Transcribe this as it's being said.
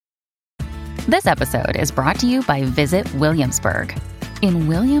This episode is brought to you by Visit Williamsburg. In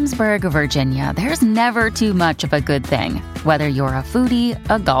Williamsburg, Virginia, there's never too much of a good thing. Whether you're a foodie,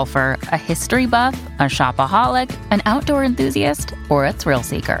 a golfer, a history buff, a shopaholic, an outdoor enthusiast, or a thrill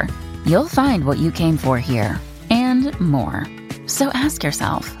seeker, you'll find what you came for here and more. So ask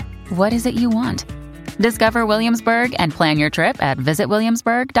yourself, what is it you want? Discover Williamsburg and plan your trip at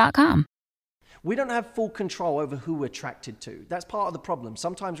visitwilliamsburg.com. We don't have full control over who we're attracted to. That's part of the problem.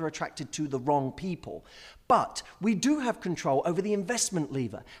 Sometimes we're attracted to the wrong people. But we do have control over the investment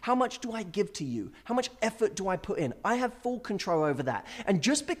lever. How much do I give to you? How much effort do I put in? I have full control over that. And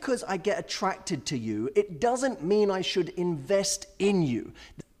just because I get attracted to you, it doesn't mean I should invest in you.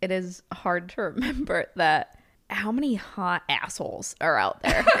 It is hard to remember that how many hot assholes are out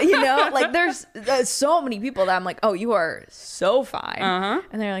there, you know, like there's so many people that I'm like, oh, you are so fine.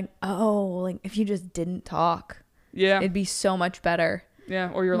 And they're like, oh, like if you just didn't talk, it'd be so much better. Yeah.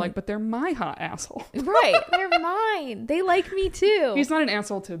 Or you're like, but they're my hot asshole. Right. They're mine. They like me too. He's not an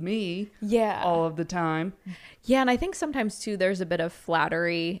asshole to me. Yeah. All of the time. Yeah. And I think sometimes too, there's a bit of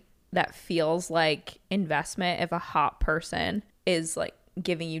flattery that feels like investment if a hot person is like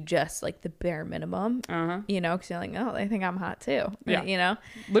giving you just like the bare minimum, you know, because you're like, oh, they think I'm hot too. Yeah. You know,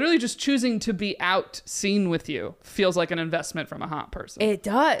 literally just choosing to be out seen with you feels like an investment from a hot person. It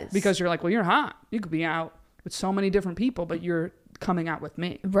does. Because you're like, well, you're hot. You could be out with so many different people, but you're coming out with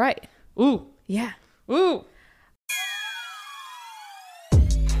me. Right. Ooh. Yeah. Ooh.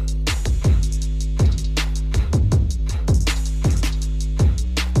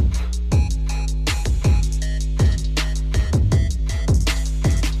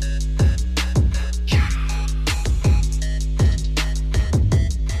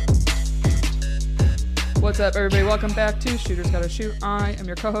 What's up, everybody? Welcome back to Shooters Gotta Shoot. I am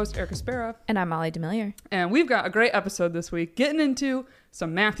your co-host, Erica Sparrow. And I'm Molly Demillier. And we've got a great episode this week, getting into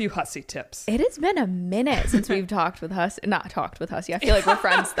some Matthew Hussey tips. It has been a minute since we've talked with Hussey. Not talked with Hussey. I feel like we're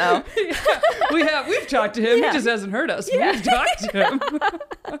friends, though. Yeah, we've talked to him. Yeah. He just hasn't heard us. Yeah. We've talked to him.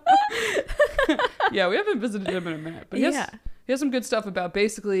 Yeah, we haven't visited him in a minute. But he has some good stuff about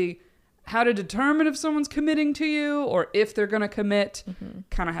basically how to determine if someone's committing to you or if they're going to commit,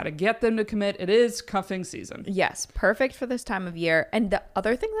 kind of how to get them to commit. It is cuffing season. Yes, perfect for this time of year. And the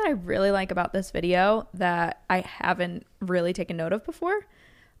other thing that I really like about this video that I haven't really taken note of before,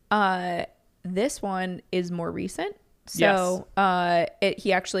 this one is more recent. So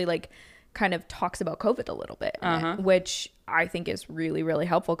he actually like kind of talks about COVID a little bit, in it, which I think is really, really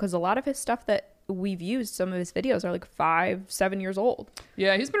helpful because a lot of his stuff that we've used, some of his videos are like 5-7 years old.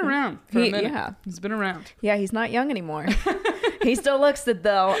 Yeah, he's been around for a minute. Yeah. He's been around. Yeah, he's not young anymore. He still looks it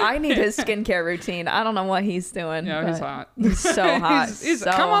though. I need his skincare routine. I don't know what he's doing. Yeah, he's hot. He's so hot. He's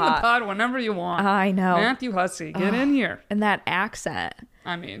so come on hot. the pod whenever you want. I know. Matthew Hussey, get in here. And that accent.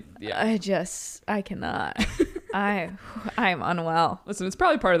 I mean, yeah. I cannot. I'm unwell. Listen, it's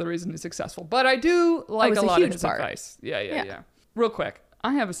probably part of the reason he's successful, but I do like a lot of his part. advice. Yeah. Real quick,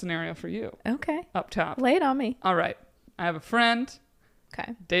 I have a scenario for you. Okay. Up top. Lay it on me. All right. I have a friend.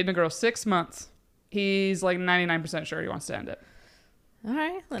 Okay. Dating a girl 6 months. He's like 99% sure he wants to end it. All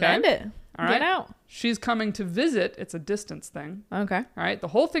right. Let's Okay? end it. All right. Get out. She's coming to visit. It's a distance thing. Okay. All right. The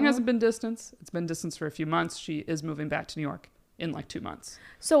whole thing hasn't been distance. It's been distance for a few months. She is moving back to New York in like 2 months.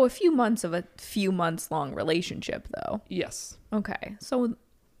 So a few months of a few months long relationship though. Yes. Okay. So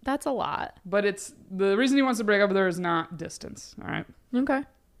that's a lot. But it's the reason he wants to break up with her is not distance. All right. Okay.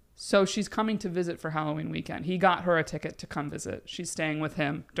 So she's coming to visit for Halloween weekend. He got her a ticket to come visit. She's staying with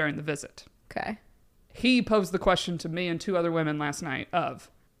him during the visit. Okay. He posed the question to me and 2 other women last night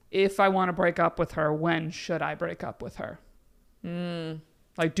of, if I want to break up with her, when should I break up with her?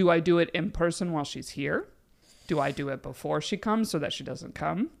 Like, do I do it in person while she's here? Do I do it before she comes so that she doesn't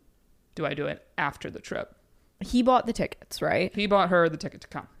come? Do I do it after the trip? He bought the tickets, right? He bought her the ticket to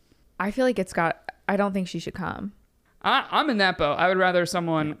come. I feel like I don't think she should come. I'm in that boat. I would rather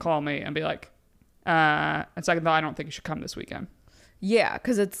someone call me and be like, at second thought, I don't think you should come this weekend. Yeah,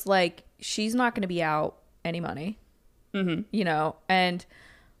 because it's like she's not going to be out any money, you know? And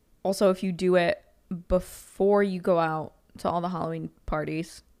also if you do it before you go out to all the Halloween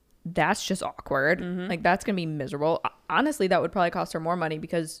parties, that's just awkward. Like that's going to be miserable. Honestly, that would probably cost her more money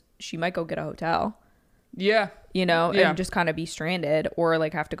because she might go get a hotel. Yeah. You know, Yeah. and just kind of be stranded or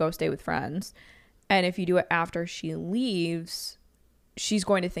like have to go stay with friends. And if you do it after she leaves, she's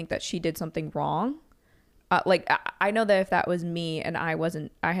going to think that she did something wrong. Like I know that if that was me and I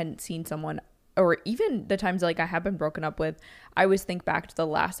hadn't seen someone or even the times like I have been broken up with, I always think back to the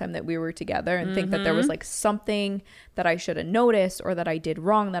last time that we were together and think that there was like something that I should have noticed or that I did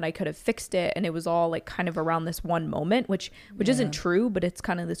wrong that I could have fixed it, and it was all like kind of around this one moment, which isn't true, but it's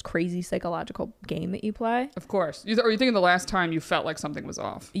kind of this crazy psychological game that you play. Of course. Or you think of the last time you felt like something was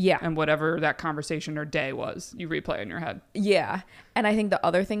off. Yeah. And whatever that conversation or day was, you replay in your head. Yeah. And I think the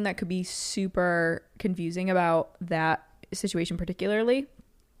other thing that could be super confusing about that situation particularly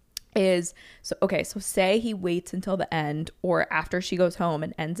is, so say he waits until the end or after she goes home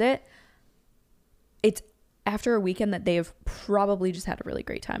and ends it. It's after a weekend that they've probably just had a really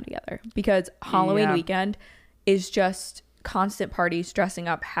great time together, because Halloween weekend is just constant parties, dressing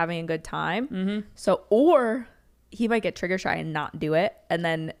up, having a good time. So, or he might get trigger shy and not do it and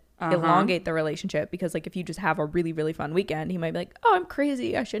then elongate the relationship, because like if you just have a really, really fun weekend, he might be like, oh, I'm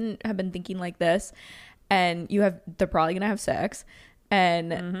crazy, I shouldn't have been thinking like this. And they're probably gonna have sex,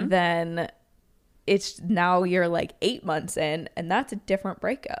 and then it's now you're like 8 months in, and that's a different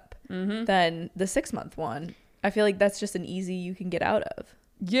breakup than the 6-month one. I feel like that's just an easy you can get out of.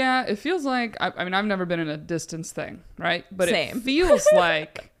 Yeah, it feels like, I mean, I've never been in a distance thing, right? But Same. It feels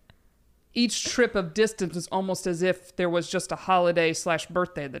like each trip of distance is almost as if there was just a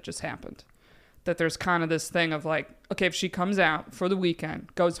holiday/birthday that just happened. That there's kind of this thing of like, okay, if she comes out for the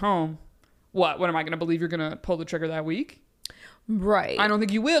weekend, goes home, what am I going to believe you're going to pull the trigger that week? Right. I don't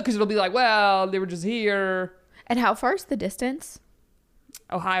think you will, because it'll be like, well, they were just here. And how far is the distance?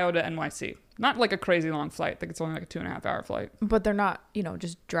 Ohio to NYC. Not like a crazy long flight. I think it's only like a 2.5 hour flight. But they're not,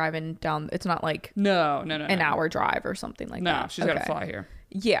 just driving down. It's not like No. an hour drive or something like that. No, she's got to fly here.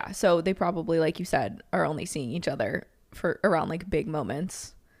 Yeah. So they probably, like you said, are only seeing each other for around like big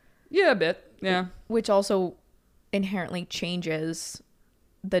moments. Yeah, a bit. Yeah. Which also inherently changes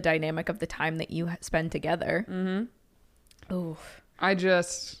the dynamic of the time that you spend together. Oh,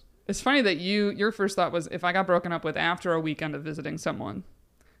 it's funny that your first thought was, if I got broken up with after a weekend of visiting someone,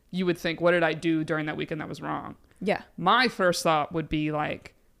 you would think, what did I do during that weekend that was wrong? Yeah. My first thought would be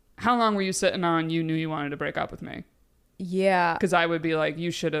like, how long were you sitting on you knew you wanted to break up with me? Yeah. Because I would be like,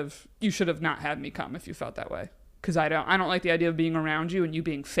 you should have not had me come if you felt that way. Because I don't like the idea of being around you and you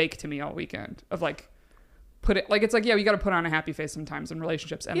being fake to me all weekend, of like, it's like, yeah, you got to put on a happy face sometimes in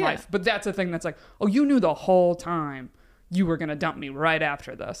relationships and life. But that's a thing that's like, oh, you knew the whole time you were going to dump me right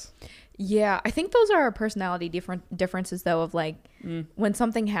after this. Yeah. I think those are our personality differences though, of like when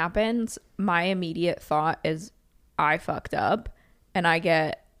something happens, my immediate thought is I fucked up, and I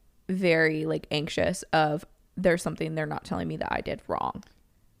get very like anxious of there's something they're not telling me that I did wrong.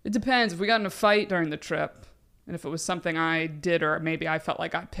 It depends. If we got in a fight during the trip, and if it was something I did, or maybe I felt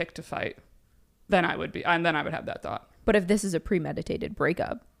like I picked a fight, then I would have that thought. But if this is a premeditated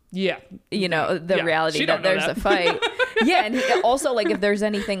breakup, yeah, the reality that there's a fight. Yeah. And also, like, if there's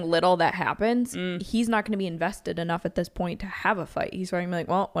anything little that happens, he's not going to be invested enough at this point to have a fight. He's going to be like,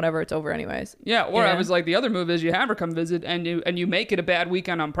 well, whatever, it's over anyways. Yeah. Or I was like, the other move is you have her come visit and you make it a bad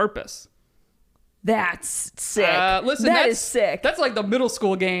weekend on purpose. That's sick. Listen, that is sick. That's like the middle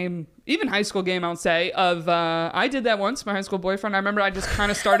school game, even high school game, I would say, of I did that once, my high school boyfriend. I remember I just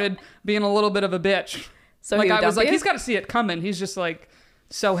kind of started being a little bit of a bitch. So like I was like, he's got to see it coming. He's just like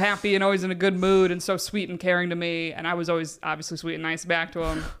so happy and always in a good mood and so sweet and caring to me, and I was always obviously sweet and nice back to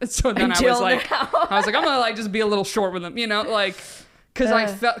him. So then I was like, I'm gonna like just be a little short with him, like,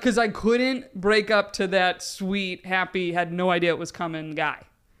 because I couldn't break up to that sweet, happy, had no idea it was coming guy.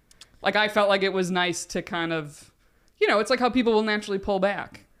 Like, I felt like it was nice to kind of, it's like how people will naturally pull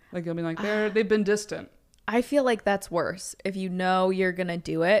back. Like, they'll be like, they've been distant. I feel like that's worse. If you know you're going to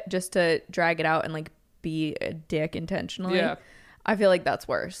do it just to drag it out and, like, be a dick intentionally. Yeah. I feel like that's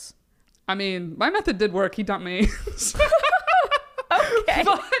worse. I mean, my method did work. He dumped me. Okay.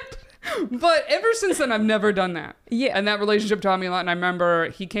 But ever since then, I've never done that. Yeah. And that relationship taught me a lot. And I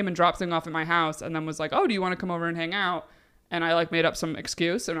remember he came and dropped things off at my house and then was like, oh, do you want to come over and hang out? And I like made up some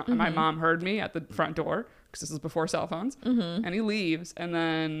excuse, and my mom heard me at the front door, because this is before cell phones. And he leaves, and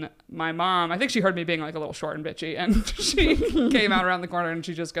then my mom, I think she heard me being like a little short and bitchy, and she came out around the corner and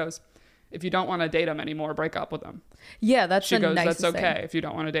she just goes, if you don't want to date him anymore, break up with him. Yeah, that's she the goes, nicest that's okay thing. if you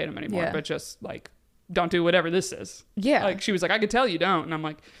don't want to date him anymore, but just like don't do whatever this is. Yeah, like she was like, I could tell you don't, and I'm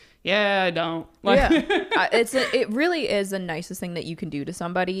like, yeah, I don't. Like, yeah, it really is the nicest thing that you can do to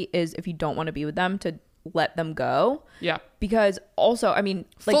somebody is if you don't want to be with them, to let them go. Yeah. Because also, I mean,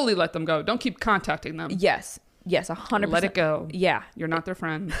 like, fully let them go. Don't keep contacting them. Yes, 100%. Let it go. Yeah. You're not their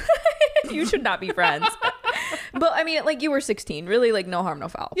friend. You should not be friends. But I mean, like, you were 16, really, like, no harm, no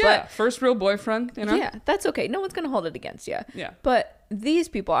foul. Yeah. But, first real boyfriend, Yeah, that's okay. No one's going to hold it against you. Yeah. But these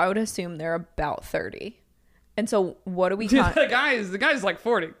people, I would assume they're about 30. And so what do we the guy's like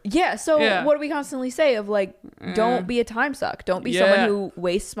 40. Yeah, so Yeah. what do we constantly say of like, don't be a time suck. Don't be someone who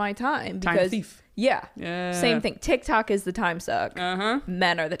wastes my time. Because, Time thief. Yeah. Yeah. Same thing. TikTok is the time suck.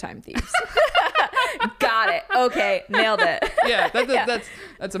 Men are the time thieves. Got it. Okay, nailed it. Yeah,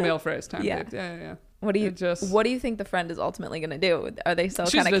 that's a male phrase. Time Yeah. thief. Yeah. What do you Just- What do you think the friend is ultimately going to do? Are they still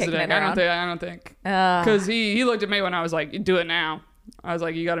She's kind of kicking visiting. it around? I don't think. Because he looked at me when I was like, do it now. I was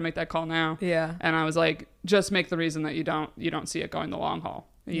like, you got to make that call now. Yeah. And I was like, just make the reason that you don't see it going the long haul.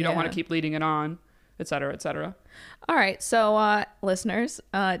 You don't want to keep leading it on, et cetera, et cetera. All right, so listeners,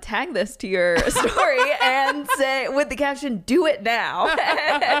 tag this to your story and say with the caption, "Do it now."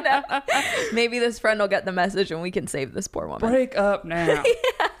 And, maybe this friend will get the message and we can save this poor woman. Break up now.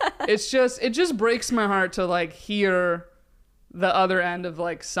 It just breaks my heart to like hear the other end of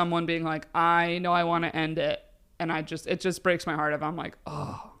like someone being like, I know I want to end it, and it just breaks my heart. I'm like,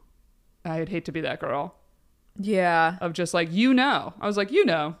 oh, I'd hate to be that girl. Yeah. Of just like, I was like,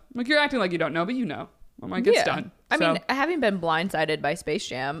 like you're acting like you don't know, but I'm like, it's done. I So, mean, having been blindsided by Space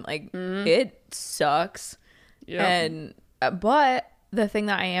Jam, like it sucks. yeah. And but the thing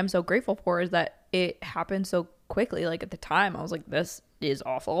that I am so grateful for is that it happened so quickly. Like at the time, I was like, "This is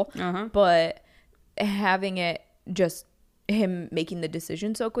awful," but having it just him making the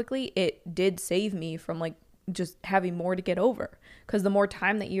decision so quickly, it did save me from like just having more to get over. Because the more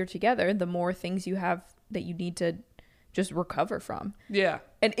time that you're together, the more things you have that you need to just recover from. Yeah.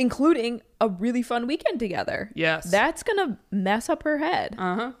 And including a really fun weekend together. Yes. That's gonna mess up her head.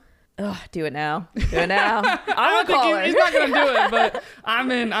 Ugh, do it now. Do it now. I I'm don't a caller. think he's not gonna do it, but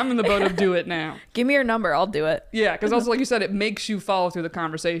I'm in the boat of do it now. Give me your number. I'll do it. Yeah, because also like you said, it makes you follow through the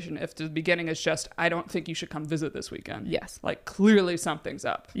conversation. If the beginning is just, I don't think you should come visit this weekend. Yes. Like clearly something's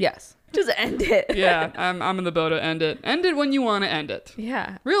up. Yes. Just end it. Yeah, I'm in the boat of end it. End it when you want to end it.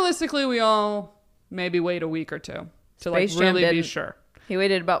 Yeah. Realistically, we all maybe wait a week or two to like Space Jam really be didn't. sure. He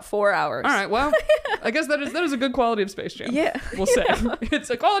waited about 4 hours. All right, well, I guess that is a good quality of Space Jam. Yeah. We'll say. It's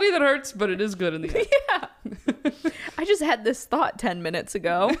a quality that hurts, but it is good in the end. I just had this thought 10 minutes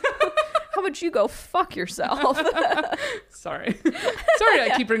ago. How about you go fuck yourself? Sorry. Sorry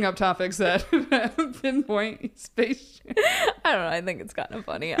I keep bringing up topics that pinpoint Space Jam. I don't know. I think it's kind of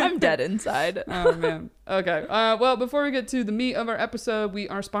funny. I'm dead inside. Oh, man. Okay. Well, before we get to the meat of our episode, we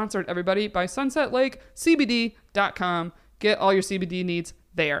are sponsored, everybody, by SunsetLakeCBD.com. Get all your CBD needs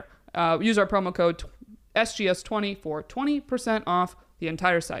there. Use our promo code SGS20 for 20% off the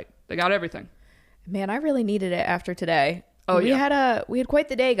entire site. They got everything. Man, I really needed it after today. Oh, we yeah. had quite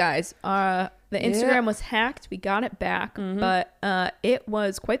the day, guys. The Instagram was hacked. We got it back, but it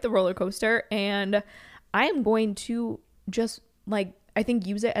was quite the roller coaster. And I am going to just like, I think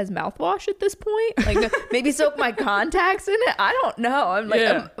use it as mouthwash at this point. Like maybe soak my contacts in it. I don't know. I'm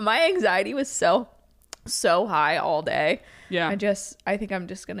like, my anxiety was so high all day. Yeah. I think I'm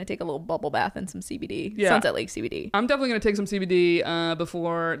just going to take a little bubble bath and some CBD. Yeah. Sunset Lake CBD. I'm definitely going to take some CBD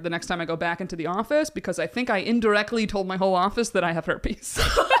before the next time I go back into the office, because I think I indirectly told my whole office that I have herpes.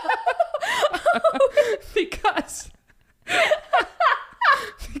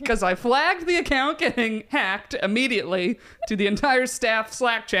 Because I flagged the account getting hacked immediately to the entire staff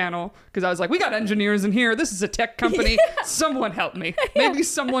Slack channel, because I was like, we got engineers in here. This is a tech company. Someone help me. Maybe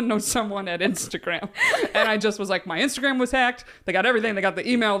someone knows someone at Instagram. And I just was like, my Instagram was hacked. They got everything. They got the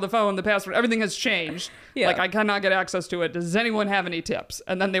email, the phone, the password. Everything has changed. Yeah. Like, I cannot get access to it. Does anyone have any tips?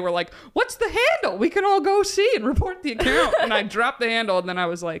 And then they were like, what's the handle? We can all go see and report the account. And I dropped the handle, and then I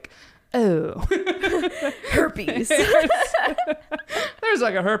was like, oh. Herpes. There's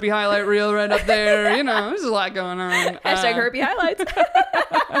like a herpy highlight reel right up there. You know, there's a lot going on. Hashtag herpy highlights.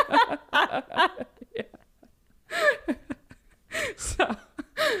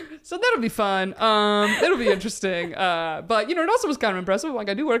 So that'll be fun. It'll be interesting. But, you know, it also was kind of impressive. Like,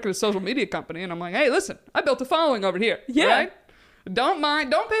 I do work at a social media company, and I'm like, hey, listen, I built a following over here. Yeah. Right? Don't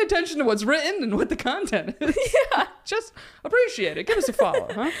pay attention to what's written and what the content is. Yeah. Just appreciate it. Give us a follow,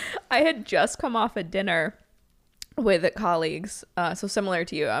 huh? I had just come off a dinner with colleagues, so similar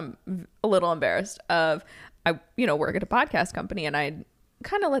to you. I'm a little embarrassed I work at a podcast company, and I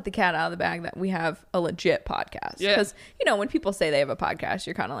kind of let the cat out of the bag that we have a legit podcast. Yeah. Because, when people say they have a podcast,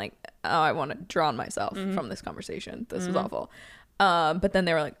 you're kind of like, oh, I want to drown myself from this conversation. This is awful. But then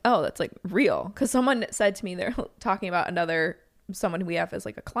they were like, oh, that's like real. Because someone said to me, they're talking about someone who we have as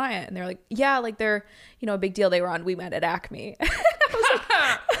like a client, and they're like, yeah, like they're, a big deal. They were on We Met at Acme.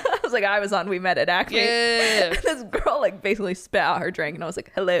 I was like, I was on We Met at Acme. Yeah. And this girl like basically spat out her drink, and I was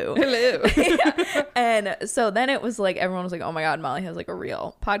like, hello. Hello. And so then it was like, everyone was like, oh my God, Molly has like a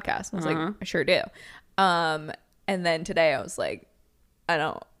real podcast. And I was like, I sure do. And then today I was like, I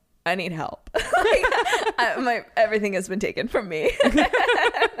don't I need help. Like, everything has been taken from me.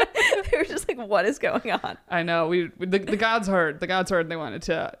 They were just like, what is going on? I know. The gods heard. The gods heard and they wanted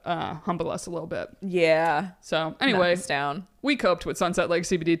to humble us a little bit. Yeah. So anyway, Knock us down. we coped with Sunset Lake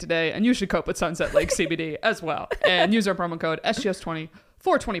CBD today, and you should cope with Sunset Lake CBD as well. And use our promo code SGS20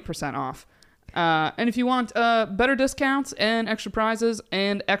 for 20% off. And if you want better discounts and extra prizes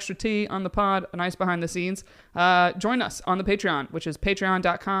and extra tea on the pod, a nice behind the scenes, join us on the Patreon, which is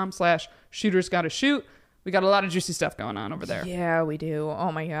patreon.com/shootersgottashoot. We got a lot of juicy stuff going on over there. Yeah, we do.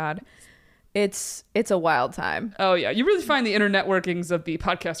 Oh my God. It's a wild time. Oh, yeah. You really find the inner networkings of the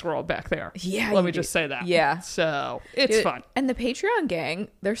podcast world back there. Yeah. Let me just say that. Yeah. So it's Dude, fun. And the Patreon gang,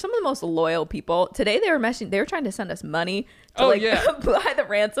 they're some of the most loyal people. Today they were trying to send us money to buy the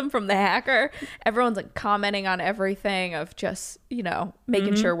ransom from the hacker. Everyone's like commenting on everything of just,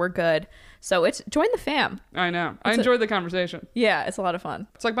 making sure we're good. So join the fam. I know. I enjoyed the conversation. Yeah, it's a lot of fun.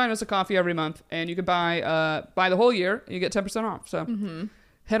 It's like buying us a coffee every month, and you can buy the whole year, and you get 10% off. So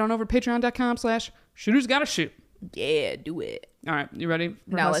head on over to patreon.com/shootersgottashoot. Yeah, do it. All right, you ready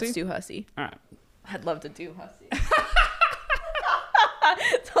for Now Hussy? let's do Hussy. All right. I'd love to do Hussy.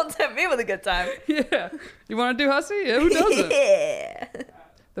 Don't tempt me with a good time. Yeah. You want to do Hussy? Yeah, who doesn't? Yeah.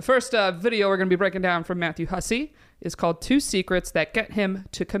 The first video we're going to be breaking down from Matthew Hussey is called 2 Secrets That Get Him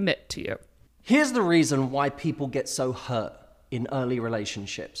to Commit to You. Here's the reason why people get so hurt in early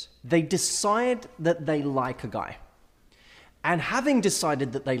relationships. They decide that they like a guy. And having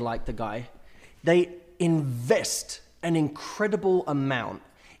decided that they like the guy, they invest an incredible amount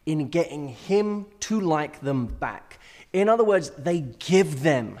in getting him to like them back. In other words, they give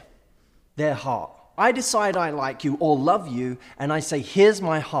them their heart. I decide I like you or love you, and I say, here's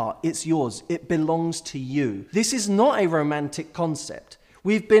my heart, it's yours, it belongs to you. This is not a romantic concept.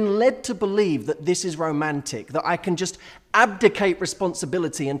 We've been led to believe that this is romantic, that I can just abdicate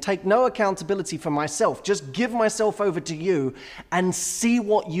responsibility and take no accountability for myself, just give myself over to you and see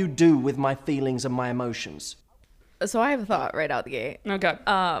what you do with my feelings and my emotions. So I have a thought right out the gate. Okay.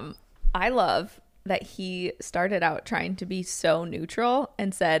 I love that he started out trying to be so neutral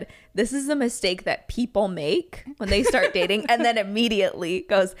and said, this is a mistake that people make when they start dating. And then immediately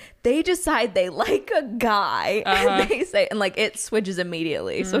goes, they decide they like a guy. And they say, and like it switches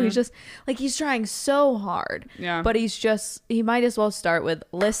immediately. So he's just like, he's trying so hard. Yeah. But he might as well start with,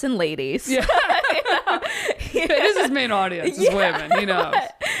 listen, ladies. Yeah. It is his main audience, is women. He knows.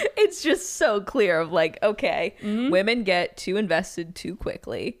 It's just so clear of like, okay, women get too invested too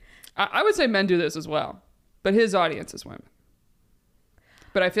quickly. I would say men do this as well, but his audience is women.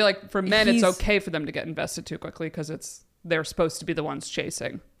 But I feel like for men, it's okay for them to get invested too quickly because they're supposed to be the ones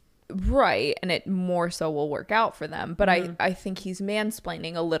chasing. Right. And it more so will work out for them. But I think he's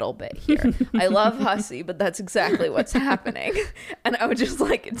mansplaining a little bit here. I love Hussy, but that's exactly what's happening. And I would just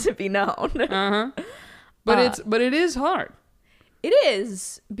like it to be known. But it is hard. It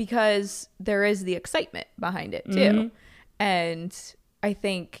is, because there is the excitement behind it too. And I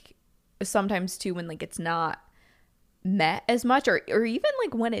think sometimes too, when like it's not met as much, or even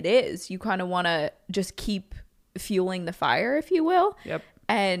like when it is, you kind of want to just keep fueling the fire, if you will. Yep.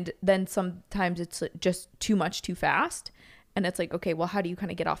 And then sometimes it's just too much too fast, and it's like, okay, well, how do you kind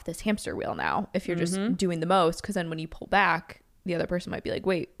of get off this hamster wheel now if you're just doing the most? Because then when you pull back, the other person might be like,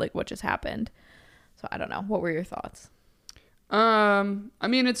 wait, like what just happened? So I don't know, what were your thoughts? I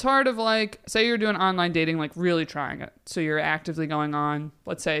mean, it's hard of like, say you're doing online dating, like really trying it. So you're actively going on,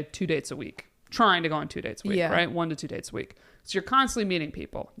 let's say 2 dates a week, trying to go on 2 dates a week, right? 1 to 2 dates a week. So you're constantly meeting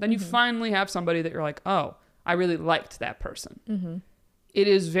people. Then you finally have somebody that you're like, oh, I really liked that person. It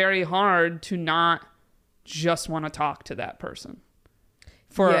is very hard to not just want to talk to that person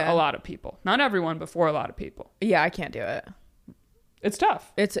for a lot of people. Not everyone, but for a lot of people. Yeah, I can't do it. It's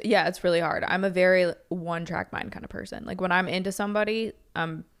tough. It's really hard. I'm a very one-track mind kind of person. Like when I'm into somebody,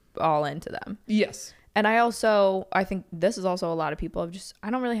 I'm all into them. Yes. And I think this is also a lot of people I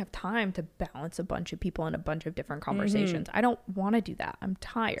don't really have time to balance a bunch of people in a bunch of different conversations. I don't want to do that. I'm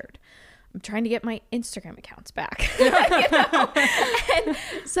tired. I'm trying to get my Instagram accounts back. And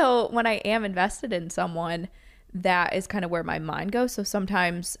so when I am invested in someone, that is kind of where my mind goes. So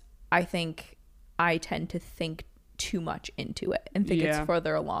sometimes I think I tend to think too much into it and think it's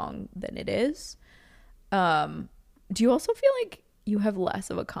further along than it is. Do you also feel like you have less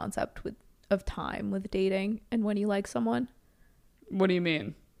of a concept of time with dating and when you like someone? What do you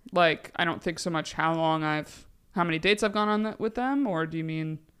mean? Like, I don't think so much how many dates I've gone on with them, or do you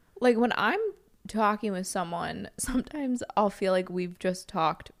mean like when I'm talking with someone, sometimes I'll feel like we've just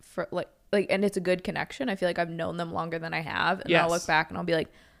talked for like and it's a good connection. I feel like I've known them longer than I have, and I'll look back and I'll be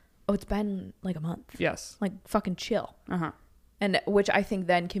like, oh, it's been like a month. Yes. Like fucking chill. And which I think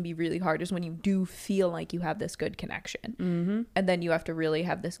then can be really hard is when you do feel like you have this good connection. Mm-hmm. And then you have to really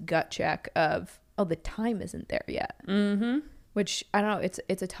have this gut check of, oh, the time isn't there yet. Mm-hmm. Which, I don't know,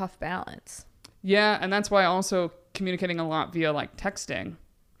 it's a tough balance. Yeah, and that's why also communicating a lot via like texting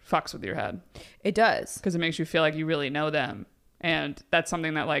fucks with your head. It does. Because it makes you feel like you really know them. And that's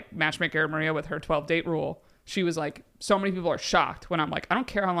something that like Matchmaker Maria with her 12 date rule, she was like, so many people are shocked when I'm like, I don't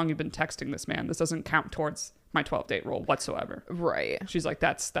care how long you've been texting this man. This doesn't count towards my 12 date rule whatsoever. Right. She's like,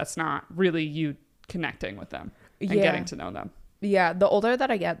 that's not really you connecting with them and getting to know them. Yeah. The older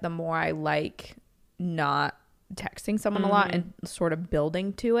that I get, the more I like not texting someone a lot and sort of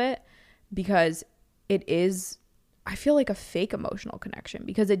building to it, because it is, I feel like a fake emotional connection,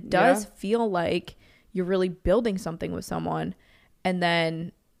 because it does feel like you're really building something with someone, and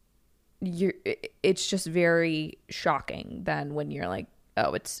then it's just very shocking then when you're like,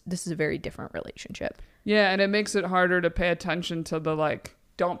 oh, this is a very different relationship. Yeah, and it makes it harder to pay attention to the like,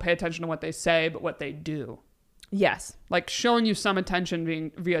 don't pay attention to what they say, but what they do. Yes. Like showing you some attention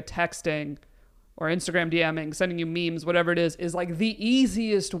being via texting or Instagram DMing, sending you memes, whatever it is like the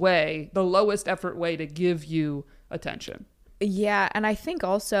easiest way, the lowest effort way to give you attention. Yeah, and I think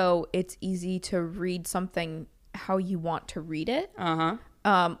also it's easy to read something how you want to read it.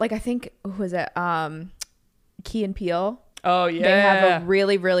 Like I think, who was it? Key and Peele. Oh yeah, they have a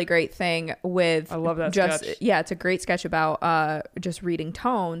really, really great thing with. I love that just sketch. Yeah, it's a great sketch about just reading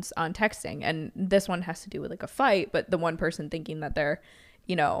tones on texting, and this one has to do with like a fight, but the one person thinking that they're,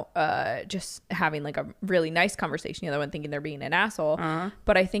 just having like a really nice conversation, the other one thinking they're being an asshole.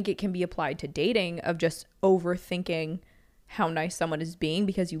 But I think it can be applied to dating, of just overthinking how nice someone is being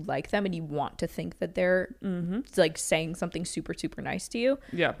because you like them and you want to think that they're like saying something super, super nice to you.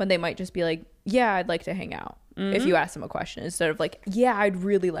 Yeah. When they might just be like, yeah, I'd like to hang out. If you ask them a question, instead of like, yeah, I'd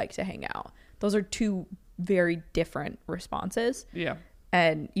really like to hang out. Those are two very different responses. Yeah.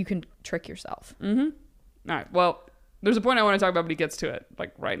 And you can trick yourself. All right. Well, there's a point I want to talk about, but he gets to it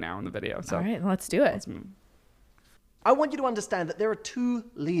like right now in the video. So all right, let's do it. Let's move. I want you to understand that there are two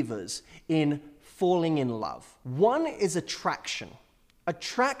levers in falling in love. One is attraction.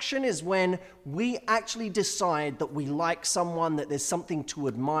 Attraction is when we actually decide that we like someone, that there's something to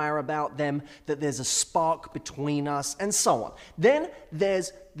admire about them, that there's a spark between us, and so on. Then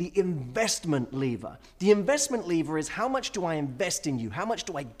there's the investment lever. The investment lever is, how much do I invest in you? How much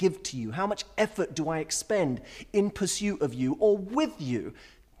do I give to you? How much effort do I expend in pursuit of you or with you?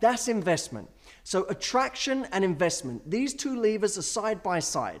 That's investment. So attraction and investment, these two levers are side by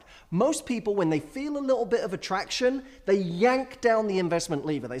side. Most people, when they feel a little bit of attraction, they yank down the investment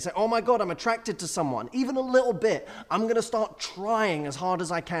lever. They say, oh my God, I'm attracted to someone. Even a little bit, I'm going to start trying as hard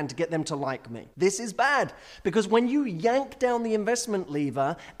as I can to get them to like me. This is bad, because when you yank down the investment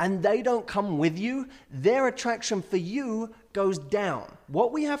lever and they don't come with you, their attraction for you goes down.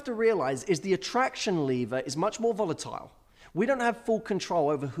 What we have to realize is the attraction lever is much more volatile. We don't have full control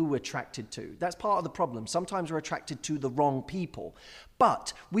over who we're attracted to. That's part of the problem. Sometimes we're attracted to the wrong people.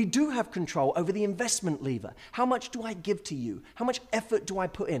 But we do have control over the investment lever. How much do I give to you? How much effort do I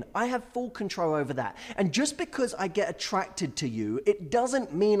put in? I have full control over that. And just because I get attracted to you, it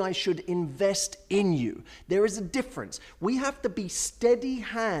doesn't mean I should invest in you. There is a difference. We have to be steady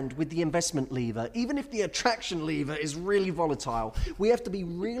hand with the investment lever. Even if the attraction lever is really volatile, we have to be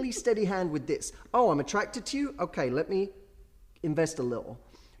really steady hand with this. Oh, I'm attracted to you? Okay, let me invest a little.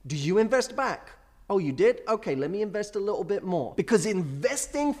 Do you invest back? Oh, you did? Okay, let me invest a little bit more. Because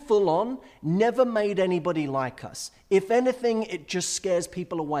investing full on never made anybody like us. If anything, it just scares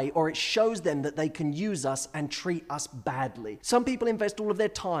people away, or it shows them that they can use us and treat us badly. Some people invest all of their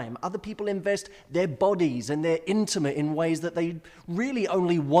time. Other people invest their bodies, and they're intimate in ways that they really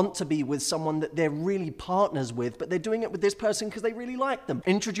only want to be with someone that they're really partners with, but they're doing it with this person because they really like them.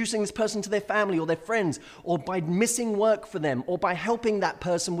 Introducing this person to their family or their friends, or by missing work for them, or by helping that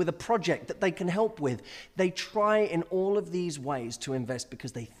person with a project that they can help with. They try in all of these ways to invest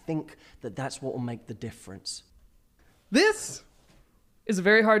because they think that that's what will make the difference. This is a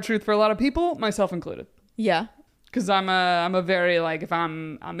very hard truth for a lot of people, myself included. Yeah. Because I'm a very, like, if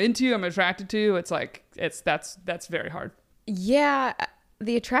I'm into you, I'm attracted to you, it's like, that's very hard. Yeah,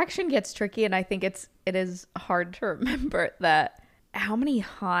 the attraction gets tricky, and I think it is hard to remember that how many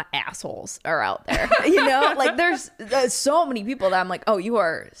hot assholes are out there. Like there's so many people that I'm like, oh, you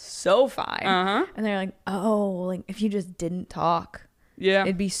are so fine. And they're like, oh, like if you just didn't talk,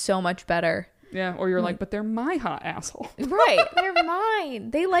 it'd be so much better. Yeah, or you're like, but they're my hot asshole. Right, they're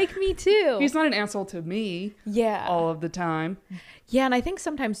mine. They like me too. He's not an asshole to me. Yeah. All of the time. Yeah, and I think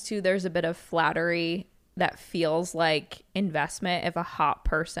sometimes too there's a bit of flattery that feels like investment if a hot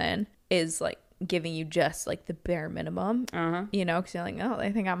person is like giving you just like the bare minimum, you know, because you're like, oh,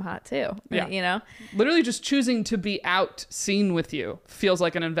 they think I'm hot too. Yeah. You know, Literally just choosing to be out seen with you feels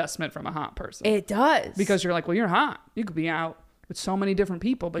like an investment from a hot person. it does. Because you're like, well, you're hot. You could be out with so many different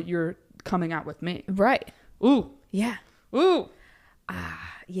people, but you're coming out with me. right. Ooh. Yeah. Ooh.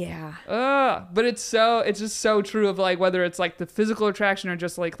 Yeah. But it's just so true of like whether it's like the physical attraction or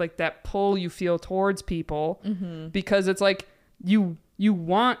just like that pull you feel towards people, because it's like you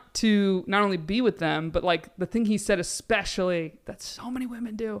want to not only be with them, but like the thing he said especially that so many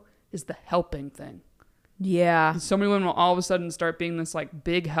women do is the helping thing. Yeah. So many women will all of a sudden start being this like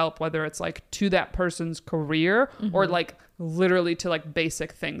big help, whether it's like to that person's career or like literally to like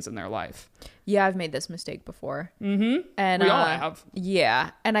basic things in their life. Yeah, I've made this mistake before. Mm-hmm. And We all have.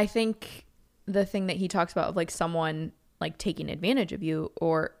 Yeah. And I think the thing that he talks about of like someone like taking advantage of you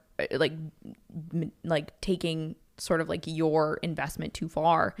or like taking sort of like your investment too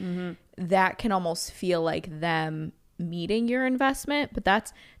far, that can almost feel like them meeting your investment, but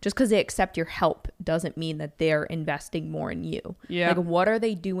that's just because they accept your help doesn't mean that they're investing more in you. Yeah. Like, what are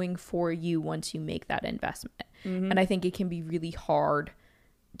they doing for you once you make that investment? And I think it can be really hard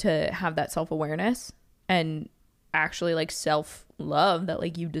to have that self-awareness and actually like self-love that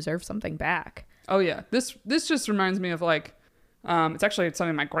like you deserve something back. Oh yeah. This just reminds me of like, it's actually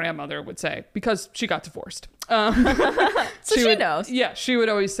something my grandmother would say because she got divorced. So she knows. Yeah. She would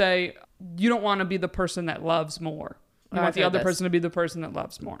always say, you don't want to be the person that loves more. You Oh, want I've the heard other this. person to be the person that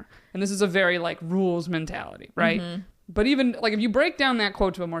loves more. And this is a very like rules mentality, right? But even like if you break down that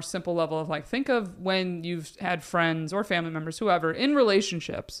quote to a more simple level of like, think of when you've had friends or family members, whoever, in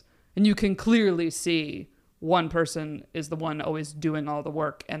relationships, and you can clearly see one person is the one always doing all the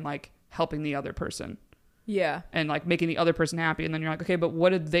work and like helping the other person Yeah. and like making the other person happy. And then you're like, okay, but what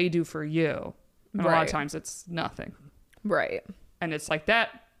did they do for you? And a lot Right. of times it's nothing. Right. And it's like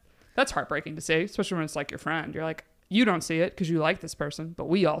that's heartbreaking to see, especially when it's like your friend. You're like, you don't see it because you like this person, but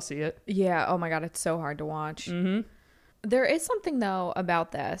we all see it. Yeah. Oh my God. It's so hard to watch. There is something though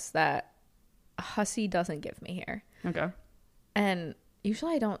about this that Hussey doesn't give me here. Okay. And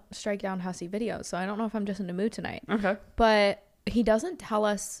usually I don't strike down Hussey videos, so I don't know if I'm just in the mood tonight. Okay. But he doesn't tell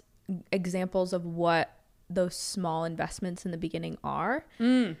us examples of what those small investments in the beginning are.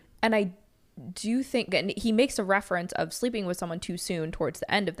 And I do think, and he makes a reference of sleeping with someone too soon towards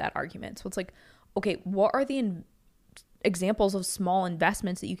the end of that argument. So it's like, okay, what are the examples of small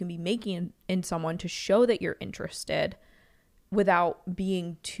investments that you can be making in someone to show that you're interested without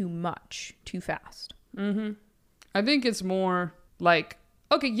being too much, too fast? I think it's more like,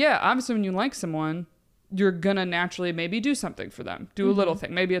 okay, yeah, obviously when you like someone, you're gonna naturally maybe do something for them. Do a little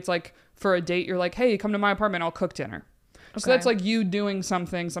thing. Maybe it's like for a date, you're like, hey, come to my apartment, I'll cook dinner. So Okay. that's like you doing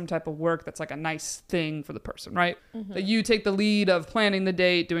something, some type of work that's like a nice thing for the person, right? That you take the lead of planning the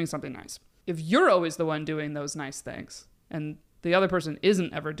date, doing something nice. If you're always the one doing those nice things and the other person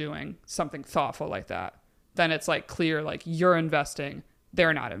isn't ever doing something thoughtful like that, then it's like clear, like you're investing,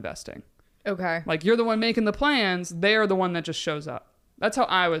 they're not investing. Okay. Like you're the one making the plans, they're the one that just shows up. That's how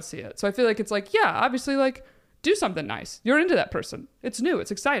I would see it. So I feel like it's like, yeah, obviously like do something nice. You're into that person. It's new,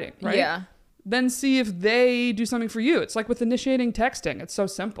 it's exciting, right? Yeah. Then see if they do something for you. It's like with initiating texting. It's so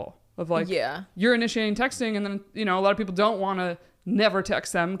simple. Of like, Yeah. you're initiating texting, and then, you know, a lot of people don't want to never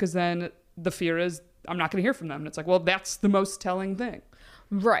text them because then the fear is I'm not going to hear from them. And it's like, well, that's the most telling thing.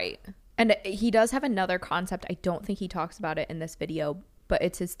 Right. And he does have another concept. I don't think he talks about it in this video, but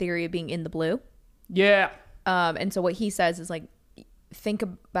it's his theory of being in the blue. Yeah. And so what he says is like, think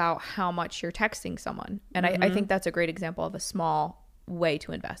about how much you're texting someone. And I think that's a great example of a small way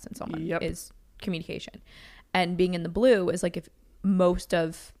to invest in someone is communication. And being in the blue is like if most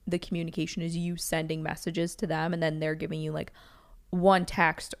of the communication is you sending messages to them and then they're giving you like one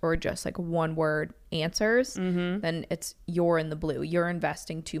text or just like one word answers, then it's you're in the blue. You're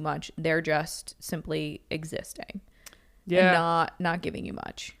investing too much. They're just simply existing. Yeah. And not giving you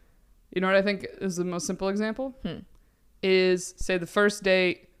much. You know what I think is the most simple example? Is say the first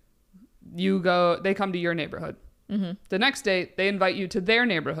date, they come to your neighborhood. The next date, they invite you to their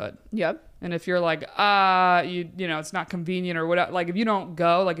neighborhood. Yep. And if you're like, you know, it's not convenient or whatever, like if you don't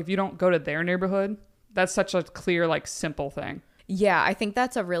go to their neighborhood, that's such a clear, like simple thing. Yeah, I think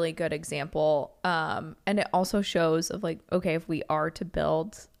that's a really good example. And it also shows of like, okay, if we are to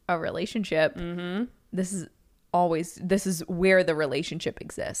build a relationship, this is where the relationship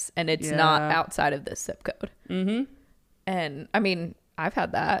exists, and it's not outside of this zip code. And I mean, I've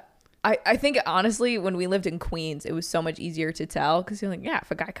had that. I think honestly, when we lived in Queens, it was so much easier to tell because you're like, yeah,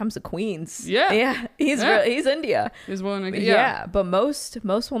 if a guy comes to Queens, he's India. Is willing to, Yeah, but most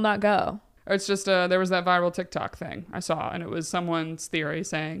will not go. Or it's just there was that viral TikTok thing I saw, and it was someone's theory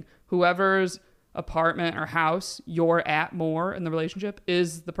saying whoever's apartment or house you're at more in the relationship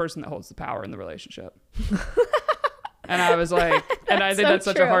is the person that holds the power in the relationship. And I was like, and I think that's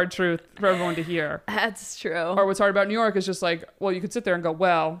such a hard truth for everyone to hear. That's true. Or what's hard about New York is just like, well, you could sit there and go,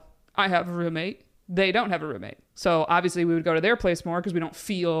 well, I have a roommate. They don't have a roommate. So obviously we would go to their place more because we don't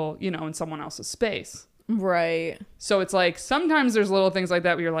feel, in someone else's space. Right. So it's like, sometimes there's little things like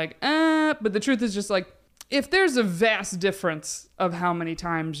that where you're like, but the truth is just like, if there's a vast difference of how many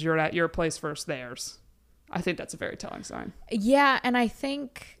times you're at your place versus theirs, I think that's a very telling sign. Yeah. And I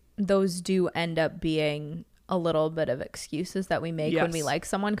think those do end up being a little bit of excuses that we make when we like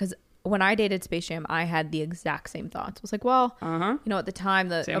someone. Because when I dated Space Jam, I had the exact same thoughts. I was like, well, at the time,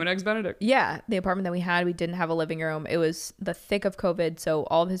 Sam and Eggs Benedict. Yeah, the apartment that we had, we didn't have a living room. It was the thick of COVID, so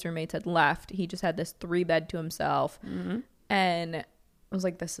all of his roommates had left. He just had this 3-bed to himself, and I was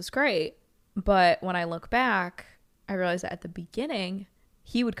like, this is great. But when I look back, I realized that at the beginning,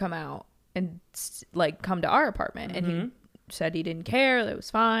 he would come out and come to our apartment, and he said he didn't care, that it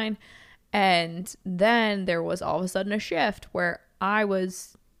was fine. And then there was all of a sudden a shift where I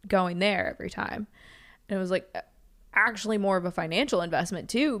was going there every time. And it was like actually more of a financial investment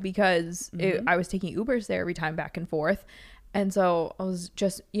too, because I was taking Ubers there every time back and forth. And so I was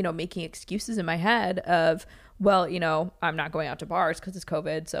just, making excuses in my head of, well, I'm not going out to bars because it's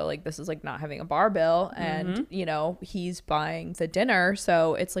COVID. So like, this is like not having a bar bill and, he's buying the dinner.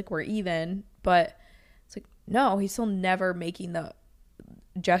 So it's like, we're even, but it's like, no, he's still never making the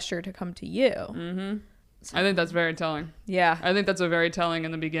gesture to come to you. So, I think that's very telling. Yeah. I think that's a very telling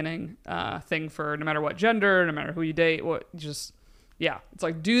in the beginning thing for no matter what gender, no matter who you date, it's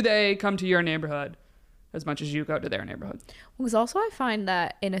like, do they come to your neighborhood as much as you go to their neighborhood? Because also I find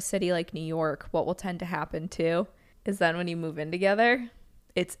that in a city like New York, what will tend to happen too is then when you move in together,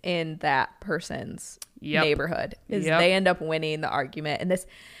 it's in that person's neighborhood. They end up winning the argument. And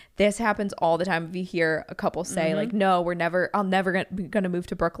this happens all the time. If you hear a couple say like, no, I'm never gonna move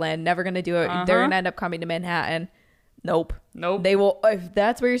to Brooklyn, never gonna do it. They're gonna end up coming to Manhattan. Nope. They will. If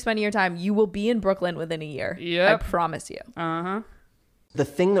that's where you're spending your time, you will be in Brooklyn within a year. I promise you. The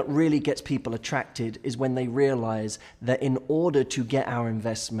thing that really gets people attracted is when they realize that in order to get our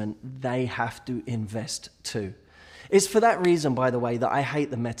investment, they have to invest too. It's for that reason, by the way, that I hate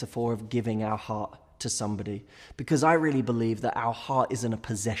the metaphor of giving our heart to somebody, because I really believe that our heart isn't a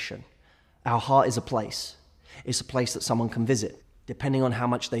possession. Our heart is a place. It's a place that someone can visit. Depending on how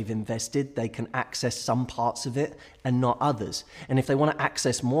much they've invested, they can access some parts of it and not others. And if they want to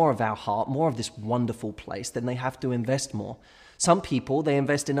access more of our heart, more of this wonderful place, then they have to invest more. Some people, they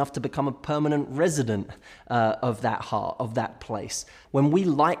invest enough to become a permanent resident of that heart, of that place. When we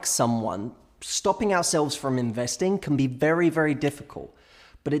like someone, stopping ourselves from investing can be very, very difficult.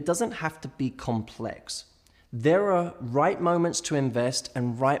 But it doesn't have to be complex. There are right moments to invest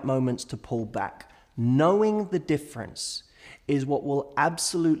and right moments to pull back. Knowing the difference is what will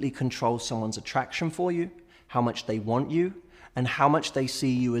absolutely control someone's attraction for you, how much they want you, and how much they see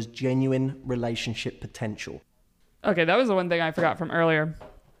you as genuine relationship potential. Okay, that was the one thing I forgot from earlier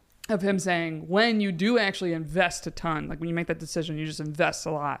of him saying when you do actually invest a ton, like when you make that decision, you just invest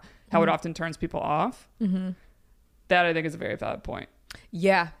a lot, how it often turns people off. That I think is a very valid point.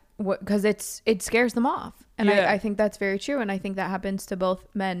 Yeah, because it scares them off. And I think that's very true. And I think that happens to both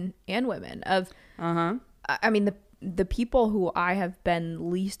men and women. I mean, the people who I have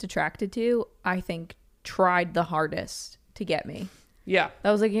been least attracted to, I think tried the hardest to get me. Yeah.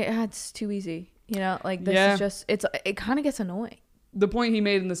 I was like, yeah, it's too easy. Like this is just, it kind of gets annoying. The point he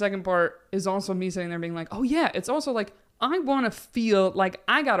made in the second part is also me sitting there being like, oh yeah, it's also like, I want to feel like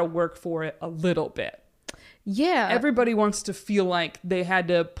I got to work for it a little bit. Yeah. Everybody wants to feel like they had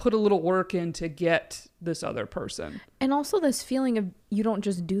to put a little work in to get this other person. And also this feeling of you don't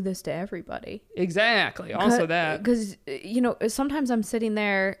just do this to everybody. Exactly. Also that. Because, sometimes I'm sitting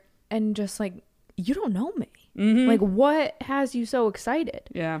there and just like, you don't know me. Like, what has you so excited?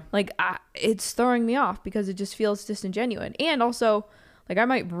 Yeah. Like, it's throwing me off because it just feels disingenuous. And also, like, I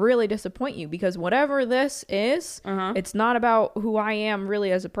might really disappoint you because whatever this is, it's not about who I am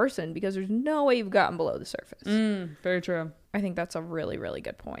really as a person because there's no way you've gotten below the surface. Very true. I think that's a really, really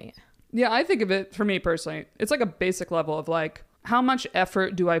good point. Yeah, I think of it, for me personally, it's like a basic level of like, how much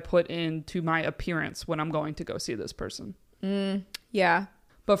effort do I put into my appearance when I'm going to go see this person? Yeah.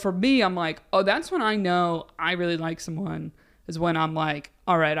 But for me, I'm like, oh, that's when I know I really like someone is when I'm like,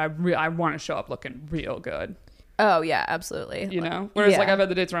 all right, I want to show up looking real good. Oh, yeah, absolutely. Whereas like I've had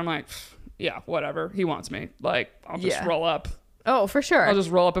the dates where I'm like, yeah, whatever. He wants me. Like, I'll just roll up. Oh, for sure. I'll just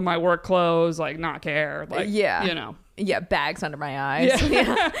roll up in my work clothes, like not care. Like, Yeah, bags under my eyes.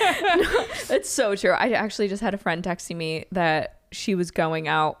 Yeah. It's so true. I actually just had a friend texting me that she was going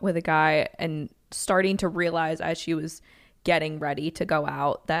out with a guy and starting to realize as she was getting ready to go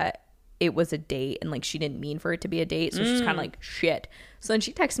out that it was a date and like she didn't mean for it to be a date. So she's kind of like, shit. So then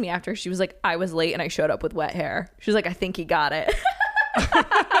she texted me after. She was like, I was late and I showed up with wet hair. She was like, I think he got it.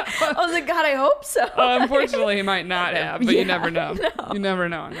 I was like, God, I hope so. Unfortunately, he might not have, but you never know. No. You never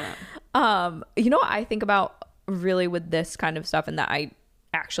know on that. You know what I think about really with this kind of stuff and that I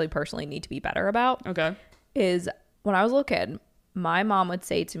actually personally need to be better about? Okay. Is when I was a little kid, my mom would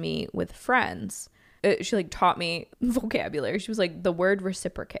say to me with friends, she like taught me vocabulary. She was like, the word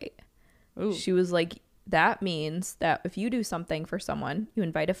reciprocate. Ooh. She was like, that means that if you do something for someone, you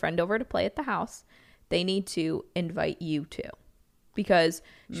invite a friend over to play at the house, they need to invite you too. Because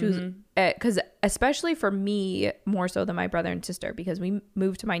she was, because especially for me, more so than my brother and sister, because we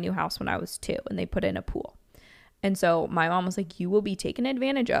moved to my new house when I was 2 and they put in a pool. And so my mom was like, you will be taken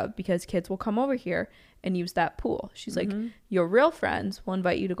advantage of because kids will come over here and use that pool. She's like, your real friends will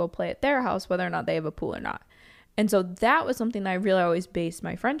invite you to go play at their house, whether or not they have a pool or not. And so that was something that I really always based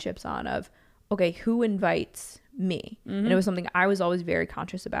my friendships on of, okay, who invites me? And it was something I was always very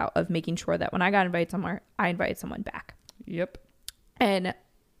conscious about, of making sure that when I got invited somewhere, I invited someone back. Yep. And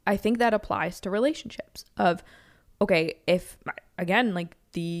I think that applies to relationships of, okay, if, again, like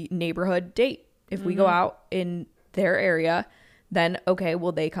the neighborhood date, if we go out in their area, then, okay,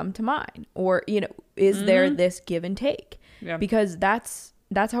 will they come to mine? Or, you know, is there this give and take? Yeah. Because that's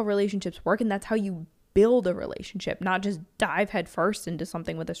how relationships work. And that's how you build a relationship, not just dive head first into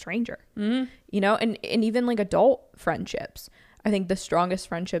something with a stranger, you know, and even like adult friendships. I think the strongest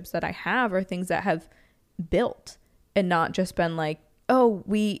friendships that I have are things that have built and not just been like, oh,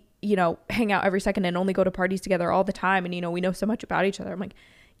 we, you know, hang out every second and only go to parties together all the time. And, you know, we know so much about each other. I'm like,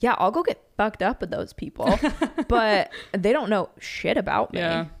 yeah, I'll go get fucked up with those people, but they don't know shit about me.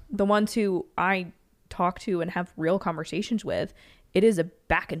 Yeah. The ones who I talk to and have real conversations with, it is a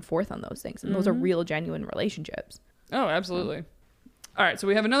back and forth on those things. And those are real, genuine relationships. Oh, absolutely. All right. So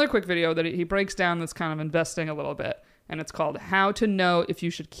we have another quick video that he breaks down that's kind of investing a little bit. And it's called How to Know If You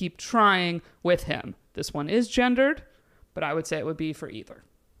Should Keep Trying with Him. This one is gendered, but I would say it would be for either.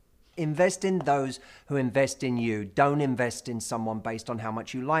 Invest in those who invest in you. Don't invest in someone based on how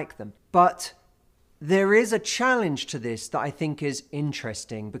much you like them. But there is a challenge to this that I think is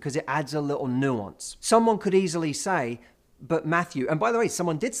interesting because it adds a little nuance. Someone could easily say, but Matthew, and by the way,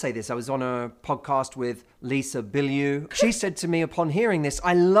 someone did say this. I was on a podcast with Lisa Bilyeu. She said to me upon hearing this,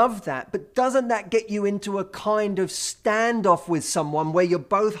 I love that, but doesn't that get you into a kind of standoff with someone where you're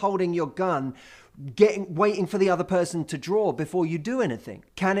both holding your gun, waiting for the other person to draw before you do anything?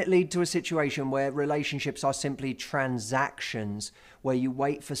 Can it lead to a situation where relationships are simply transactions where you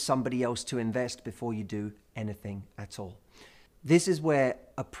wait for somebody else to invest before you do anything at all? This is where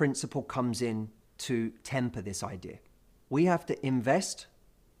a principle comes in to temper this idea. We have to invest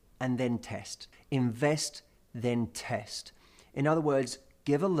and then test. Invest, then test. In other words,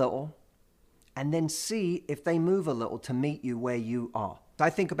 give a little and then see if they move a little to meet you where you are. I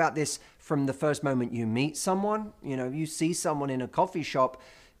think about this from the first moment you meet someone. You know, you see someone in a coffee shop,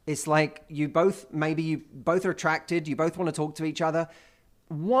 it's like you both are attracted, you both want to talk to each other.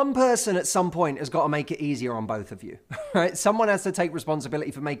 One person at some point has got to make it easier on both of you, right? Someone has to take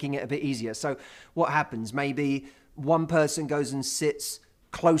responsibility for making it a bit easier. So what happens? Maybe one person goes and sits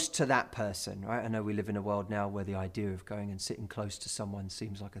close to that person, right? I know we live in a world now where the idea of going and sitting close to someone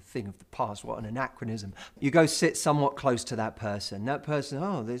seems like a thing of the past. What an anachronism. You go sit somewhat close to that person. That person,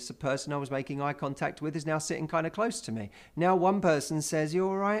 oh, this is the person I was making eye contact with is now sitting kind of close to me. Now one person says, you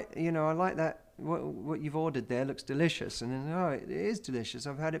all right? You know, I like that. What you've ordered there looks delicious. And then, oh, it is delicious.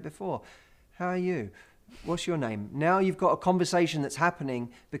 I've had it before. How are you? What's your name? Now you've got a conversation that's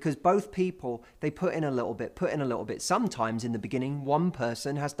happening because both people, they put in a little bit. Sometimes in the beginning, one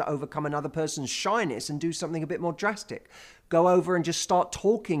person has to overcome another person's shyness and do something a bit more drastic. Go over and just start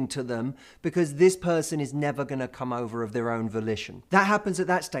talking to them because this person is never going to come over of their own volition. That happens at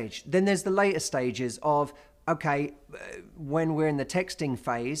that stage. Then there's the later stages of, okay, when we're in the texting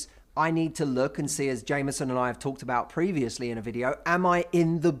phase, I need to look and see, as Jameson and I have talked about previously in a video, am I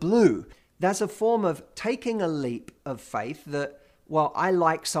in the blue? That's a form of taking a leap of faith that, well, I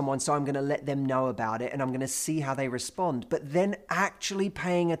like someone, so I'm going to let them know about it and I'm going to see how they respond. But then actually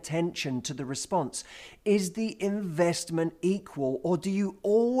paying attention to the response. Is the investment equal, or do you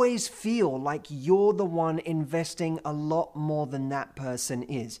always feel like you're the one investing a lot more than that person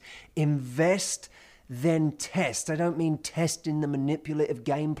is? Invest, then test. I don't mean test in the manipulative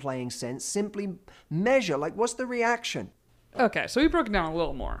game playing sense. Simply measure, like, what's the reaction? Okay, so we broke it down a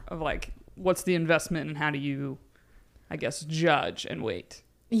little more of like, what's the investment and how do you, I guess, judge and wait?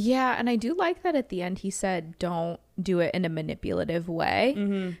 Yeah, and I do like that at the end he said don't do it in a manipulative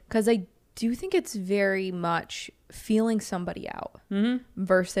way, because I do think it's very much feeling somebody out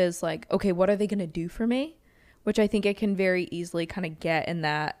versus like, okay, what are they going to do for me? Which I think it can very easily kind of get in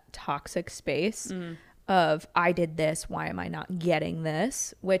that toxic space of, I did this, why am I not getting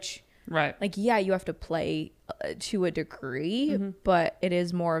this? Which, Right. like, yeah, you have to play to a degree, but it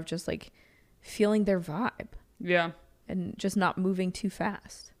is more of just like feeling their vibe Yeah. and just not moving too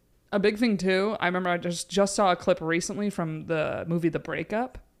fast. A big thing too, I remember I just saw a clip recently from the movie The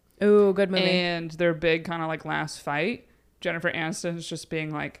Breakup. Oh, good movie. And their big kind of like last fight, Jennifer Aniston is just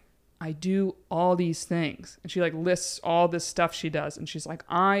being like, I do all these things. And she like lists all this stuff she does. And she's like,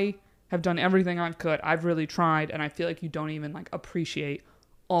 I have done everything I could. I've really tried. And I feel like you don't even like appreciate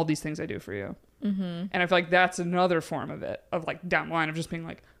all these things I do for you. And I feel like that's another form of it, of like down the line of just being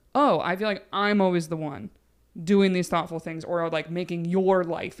like, oh, I feel like I'm always the one doing these thoughtful things or like making your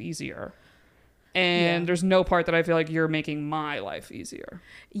life easier. And there's no part that I feel like you're making my life easier.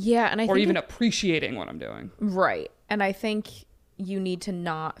 Yeah, and I or think even appreciating what I'm doing. Right. And I think you need to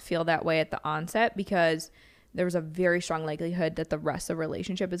not feel that way at the onset, because there's a very strong likelihood that the rest of the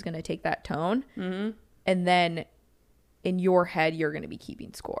relationship is going to take that tone. And then in your head, you're going to be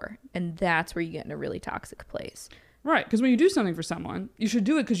keeping score. And that's where you get in a really toxic place. Right. Because when you do something for someone, you should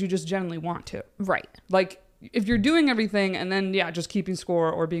do it because you just genuinely want to. Right. Like, if you're doing everything and then, just keeping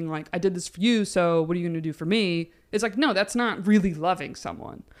score or being like, I did this for you, so what are you going to do for me? It's like, no, that's not really loving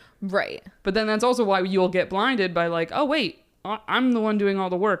someone. Right. But then that's also why you'll get blinded by like, oh, wait, I'm the one doing all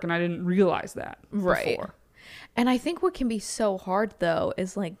the work and I didn't realize that Right. before. And I think what can be so hard, though,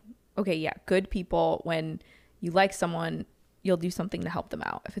 is like, okay, yeah, good people, when you like someone, you'll do something to help them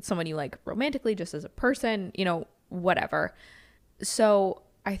out. If it's someone you like romantically, just as a person, whatever. So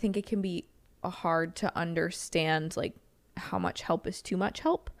I think it can be hard to understand like how much help is too much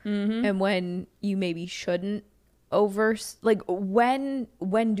help, and when you maybe shouldn't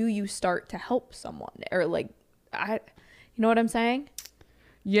when do you start to help someone, or like, you know what I'm saying?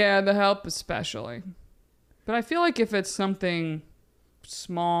 Yeah, the help especially. But I feel like if it's something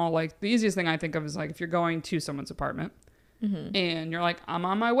small, like the easiest thing I think of is like if you're going to someone's apartment and you're like, I'm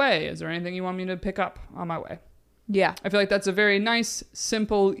on my way. Is there anything you want me to pick up on my way? Yeah. I feel like that's a very nice,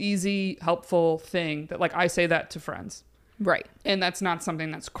 simple, easy, helpful thing that like I say that to friends. Right. And that's not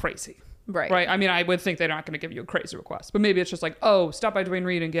something that's crazy. Right. Right. I mean, I would think they're not going to give you a crazy request, but maybe it's just like, oh, stop by Duane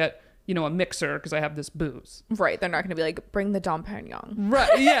Reade and get, a mixer because I have this booze. Right. They're not going to be like, bring the Dom Perignon.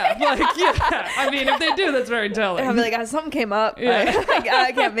 Right. Yeah. I mean, if they do, that's very telling. I'll be like, something came up. Yeah.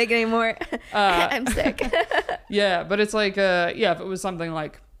 I can't make it anymore. I'm sick. Yeah. But it's like, if it was something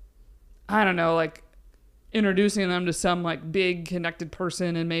like, I don't know, like introducing them to some like big connected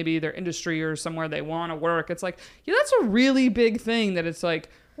person in maybe their industry or somewhere they want to work. It's like, that's a really big thing that it's like,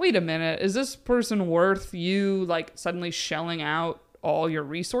 wait a minute, is this person worth you like suddenly shelling out all your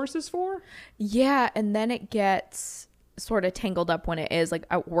resources for? Yeah. And then it gets sort of tangled up when it is like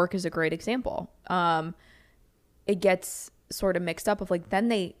at work is a great example. It gets sort of mixed up of like,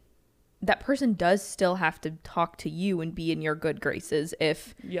 then that person does still have to talk to you and be in your good graces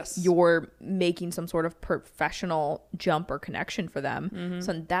if you're making some sort of professional jump or connection for them.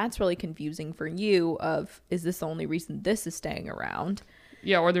 So that's really confusing for you of, is this the only reason this is staying around?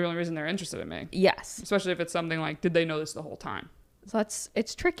 Yeah, or the only reason they're interested in me. Yes. Especially if it's something like, did they know this the whole time? So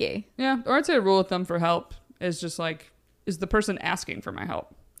it's tricky. Yeah, or I'd say a rule with them for help is just like, is the person asking for my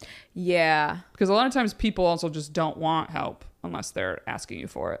help? Yeah. Because a lot of times people also just don't want help unless they're asking you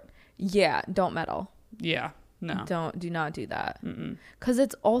for it. Yeah, don't meddle. Yeah, no. Do not do that. Because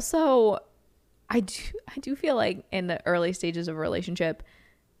it's also, I do feel like in the early stages of a relationship,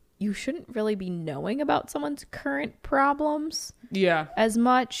 you shouldn't really be knowing about someone's current problems. Yeah. As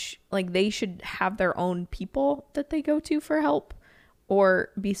much. Like, they should have their own people that they go to for help, or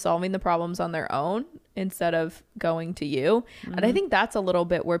be solving the problems on their own instead of going to you. And I think that's a little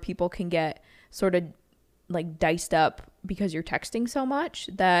bit where people can get sort of like diced up because you're texting so much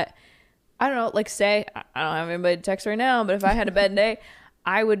that, I don't know, like say, I don't have anybody to text right now, but if I had a bad day,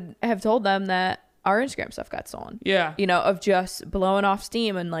 I would have told them that our Instagram stuff got stolen. Yeah. Of just blowing off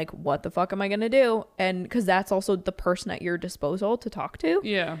steam and like, what the fuck am I going to do? And because that's also the person at your disposal to talk to.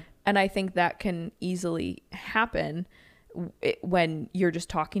 Yeah. And I think that can easily happen when you're just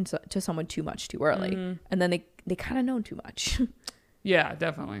talking to someone too much too early. And then they kind of know too much. Yeah,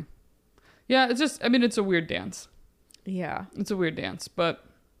 definitely. Yeah, it's just, I mean, it's a weird dance. Yeah. It's a weird dance, but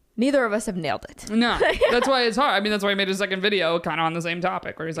neither of us have nailed it. No, that's why it's hard. I mean, that's why I made a second video kind of on the same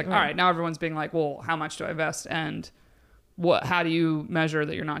topic where he's like, all right, now everyone's being like, well, how much do I invest? And how do you measure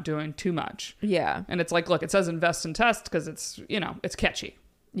that you're not doing too much? Yeah. And it's like, look, it says invest and test because it's, it's catchy.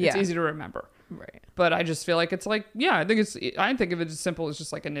 Yeah. It's easy to remember. Right. But I just feel like it's like, yeah, I think of it as simple as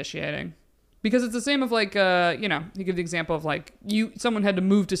just like initiating. Because it's the same of like, you know, you give the example of like someone had to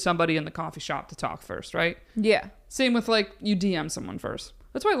move to somebody in the coffee shop to talk first, right? Yeah. Same with like you DM someone first.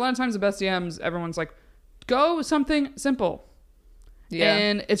 That's why a lot of times the best DMs, everyone's like, go with something simple. Yeah.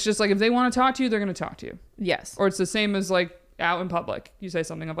 And it's just like, if they want to talk to you, they're going to talk to you. Yes. Or it's the same as like out in public. You say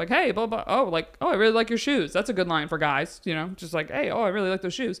something of like, hey, blah, blah. Oh, like, oh, I really like your shoes. That's a good line for guys, you know, just like, hey, oh, I really like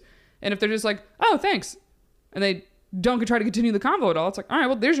those shoes. And if they're just like, oh, thanks. And they don't try to continue the convo at all. It's like, all right,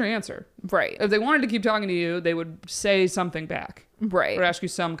 well, there's your answer. Right. If they wanted to keep talking to you, they would say something back. Right. Or ask you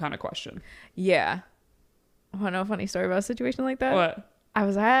some kind of question. Yeah. Want to know a funny story about a situation like that? What? I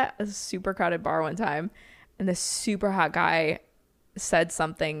was at a super crowded bar one time, and this super hot guy said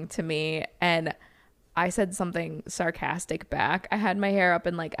something to me, and I said something sarcastic back. I had my hair up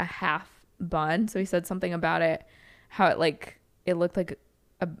in like a half bun, so he said something about it, how it like, it looked like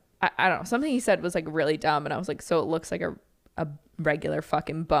I don't know, something he said was like really dumb, and I was like, so it looks like a regular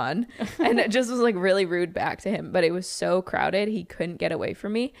fucking bun. And it just was like really rude back to him, but it was so crowded he couldn't get away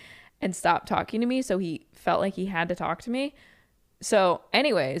from me and stop talking to me, so he felt like he had to talk to me. So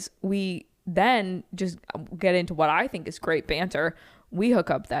anyways, we then just get into what I think is great banter. We hook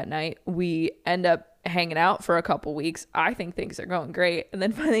up that night. We end up hanging out for a couple weeks. I think things are going great. And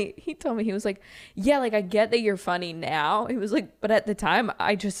then finally he told me, he was like, yeah, like I get that you're funny now. He was like, but at the time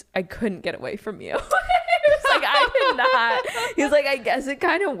I couldn't get away from you. He was like, I did not. He was like, I guess it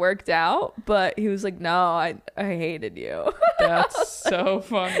kind of worked out, but he was like, no, I hated you. That's so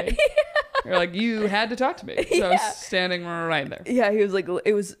funny. You're like, you had to talk to me. So I was standing right there. Yeah, he was like,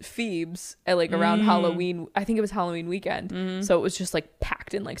 it was Phoebe's at like around Halloween. I think it was Halloween weekend. So it was just like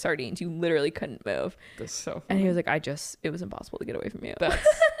packed in like sardines. You literally couldn't move. That's so funny. And he was like, it was impossible to get away from you. That's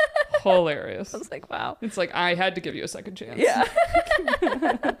hilarious. I was like, wow. It's like, I had to give you a second chance. Yeah.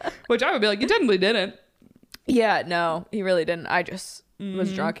 Which I would be like, you technically didn't. Yeah, no, he really didn't. I just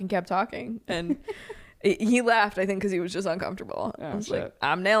was drunk and kept talking. And he laughed, I think, because he was just uncomfortable. Oh, I was shit. like,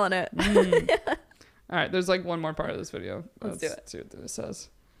 I'm nailing it. All right, there's like one more part of this video. Let's do it. See what this says.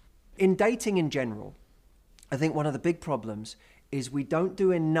 In dating in general, I think one of the big problems is we don't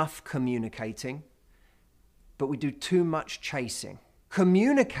do enough communicating, but we do too much chasing.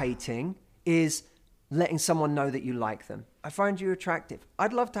 Communicating is letting someone know that you like them. I find you attractive.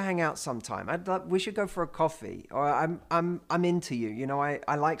 I'd love to hang out sometime. We should go for a coffee. Or I'm into you. You know,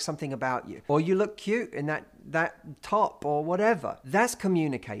 I like something about you. Or you look cute in that top or whatever. That's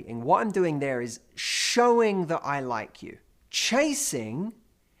communicating. What I'm doing there is showing that I like you. Chasing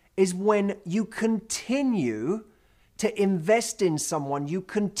is when you continue to invest in someone. You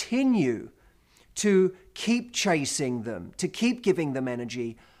continue to keep chasing them, to keep giving them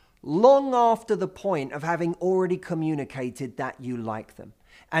energy, long after the point of having already communicated that you like them,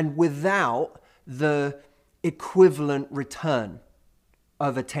 and without the equivalent return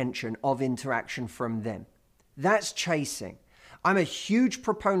of attention, of interaction from them. That's chasing. I'm a huge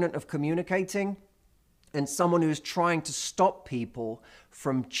proponent of communicating and someone who's trying to stop people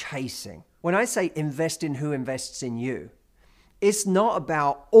from chasing. When I say invest in who invests in you, it's not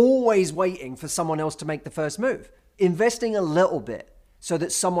about always waiting for someone else to make the first move. Investing a little bit, so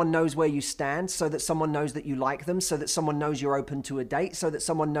that someone knows where you stand, so that someone knows that you like them, so that someone knows you're open to a date, so that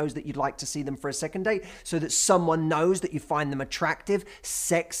someone knows that you'd like to see them for a second date, so that someone knows that you find them attractive,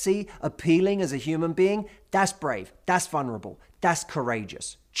 sexy, appealing as a human being. That's brave. That's vulnerable. That's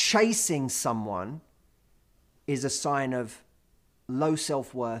courageous. Chasing someone is a sign of low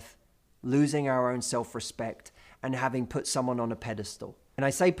self-worth, losing our own self-respect, and having put someone on a pedestal. And I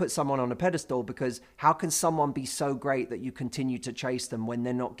say put someone on a pedestal because how can someone be so great that you continue to chase them when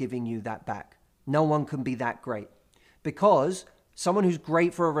they're not giving you that back? No one can be that great. Because someone who's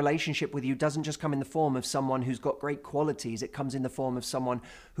great for a relationship with you doesn't just come in the form of someone who's got great qualities. It comes in the form of someone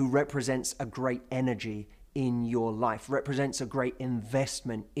who represents a great energy in your life, represents a great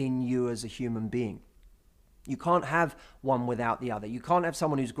investment in you as a human being. You can't have one without the other. You can't have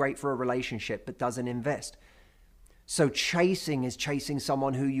someone who's great for a relationship but doesn't invest. So chasing is chasing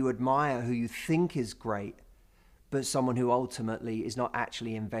someone who you admire, who you think is great, but someone who ultimately is not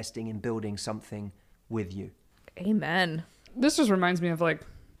actually investing in building something with you. Amen. This just reminds me of like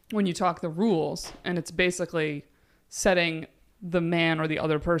when you talk the rules, and it's basically setting the man or the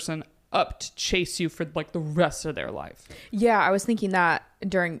other person up to chase you for like the rest of their life. Yeah, I was thinking that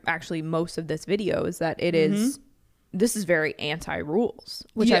during actually most of this video is that it is, this is very anti-rules,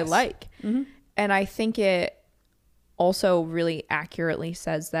 which I like. And I think it also really accurately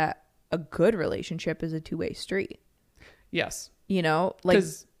says that a good relationship is a two-way street. Yes. You know, like,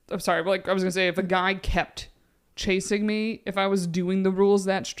 I'm sorry, but like I was gonna say, if a guy kept chasing me, if I was doing the rules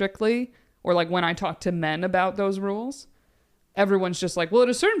that strictly, or like when I talk to men about those rules, everyone's just like, well, at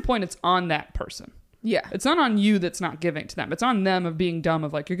a certain point, it's on that person. Yeah. It's not on you that's not giving to them. It's on them of being dumb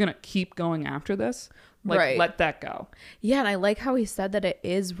of like, you're going to keep going after this. Like, Right. let that go. Yeah, and I like how he said that it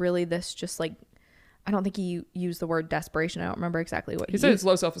is really this just like, I don't think he used the word desperation. I don't remember exactly what He said it's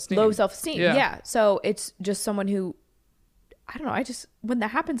low self-esteem. low self-esteem. Yeah. Yeah. So it's just someone who, I don't know. When that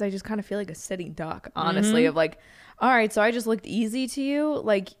happens, I just kind of feel like a sitting duck, honestly, of like, all right, so I just looked easy to you,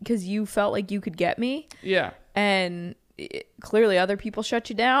 like, because you felt like you could get me. Yeah. And clearly other people shut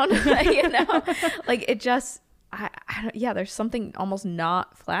you down, you know, like it just, yeah, there's something almost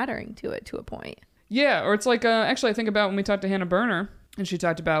not flattering to it to a point. Yeah, or it's like, actually, I think about when we talked to Hannah Berner, and she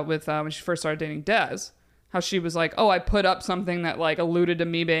talked about with when she first started dating Des, how she was like, oh, I put up something that like alluded to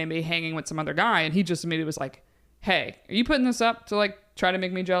me maybe hanging with some other guy, and he just immediately was like, hey, are you putting this up to like try to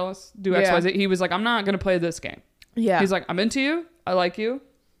make me jealous? Do X, Yeah. Y, Z? He was like, I'm not going to play this game. Yeah. He's like, I'm into you. I like you.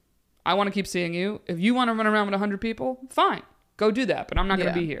 I want to keep seeing you. If you want to run around with 100 people, fine. Go do that, but I'm not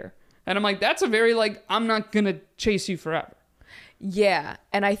going to Yeah. be here. And I'm like, that's a very like, I'm not going to chase you forever. Yeah.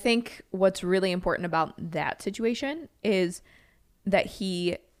 And I think what's really important about that situation is that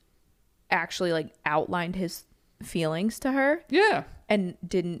he actually like outlined his feelings to her Yeah. and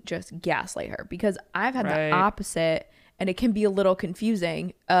didn't just gaslight her, because I've had Right. the opposite, and it can be a little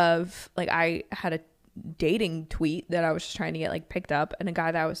confusing of like, I had a dating tweet that I was just trying to get like picked up, and a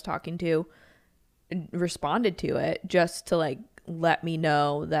guy that I was talking to responded to it just to like let me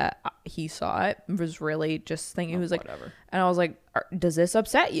know that he saw it, was really just thinking, it was like, whatever. and I was like, does this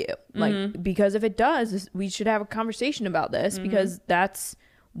upset you? Like, because if it does, we should have a conversation about this, because that's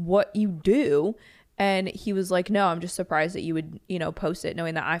what you do. And he was like, no, I'm just surprised that you would, you know, post it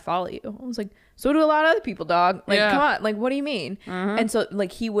knowing that I follow you. I was like, so do a lot of other people, dog. Like, Yeah. come on. Like, what do you mean? And so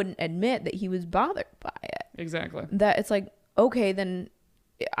like, he wouldn't admit that he was bothered by it. Exactly. That it's like, okay, then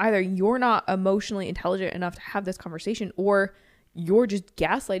either you're not emotionally intelligent enough to have this conversation, or you're just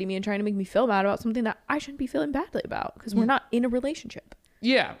gaslighting me and trying to make me feel bad about something that I shouldn't be feeling badly about, because we're not in a relationship.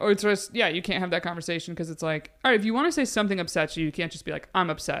 Yeah, or it's just, yeah, you can't have that conversation because it's like, all right, if you want to say something upsets you, you can't just be like, I'm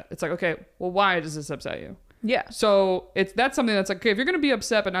upset. It's like, okay, well, why does this upset you? Yeah. So that's something that's like, okay, if you're going to be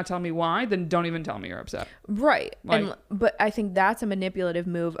upset but not tell me why, then don't even tell me you're upset. Right. Like- But I think that's a manipulative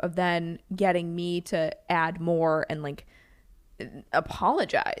move of then getting me to add more and like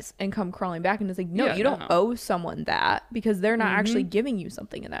apologize and come crawling back, and it's like, no, Yeah, you don't no. owe someone that, because they're not actually giving you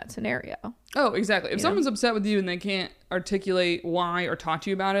something in that scenario. Oh, exactly. If someone's upset with you and they can't articulate why or talk to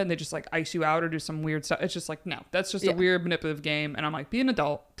you about it, and they just like ice you out or do some weird stuff, it's just like, no, that's just a Yeah. weird manipulative game. And I'm like, be an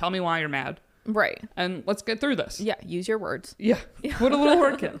adult. Tell me why you're mad. Right. And let's get through this. Yeah. Use your words. Yeah. Put a little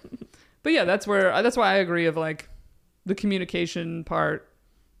work in. But yeah, that's why I agree of like the communication part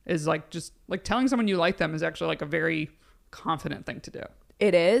is like, just like telling someone you like them is actually like a very confident thing to do.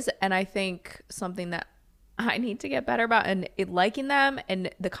 It is. And I think something that I need to get better about, and liking them, and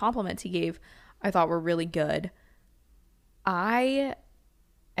the compliments he gave, I thought were really good. I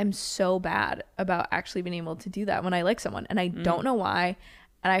am so bad about actually being able to do that when I like someone, and I don't know why.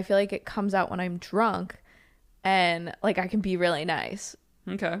 And I feel like it comes out when I'm drunk, and like I can be really nice.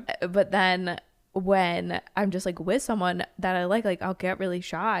 Okay. But then when I'm just like with someone that I like I'll get really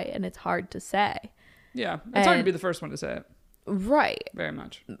shy, and it's hard to say. Yeah. It's hard to And- be the first one to say it. Right. Very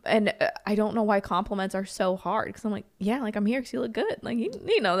much. And I don't know why compliments are so hard, because I'm like, yeah, like I'm here because you look good. Like,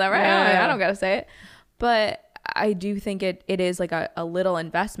 you know that, right? Yeah. I don't got to say it. But I do think it is like a little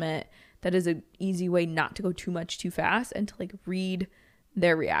investment that is an easy way not to go too much too fast and to like read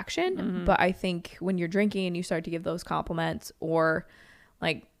their reaction. But I think when you're drinking and you start to give those compliments, or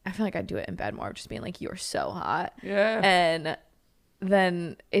like, I feel like I do it in bed more, just being like, you're so hot. Yeah. And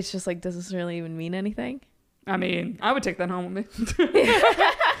then it's just like, does this really even mean anything? I mean, I would take that home with me.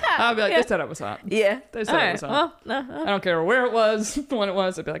 I'd be like, they said I was hot. Yeah. They said All I right. was hot. Well, no. I don't care where it was, when it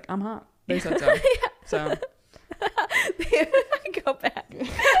was. I'd be like, I'm hot. They said so. So, Go back.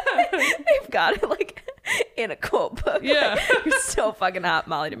 They've got it like in a quote book. Yeah. Like, you're so fucking hot,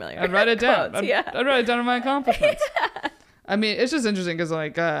 Molly D'Amelio. I'd write it down. Quotes, yeah. I'd write it down in my accomplishments. I mean, it's just interesting because,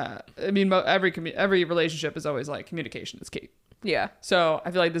 like, I mean, every relationship is always like communication is key. Yeah. So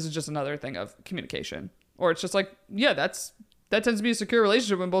I feel like this is just another thing of communication, or it's just like, yeah, that tends to be a secure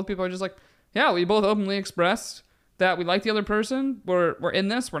relationship when both people are just like, yeah, we both openly expressed that we like the other person. We're in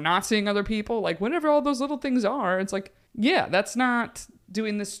this. We're not seeing other people. Like, whatever all those little things are, it's like, yeah, that's not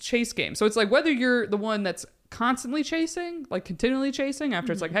doing this chase game. So it's like, whether you're the one that's constantly chasing, like continually chasing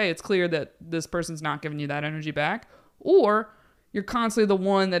after it's like, hey, it's clear that this person's not giving you that energy back, or you're constantly the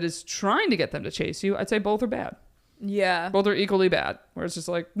one that is trying to get them to chase you, I'd say both are bad. Yeah. Both are equally bad, where it's just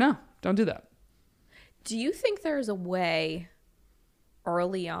like, no, don't do that. Do you think there's a way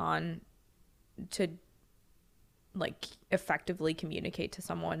early on to like effectively communicate to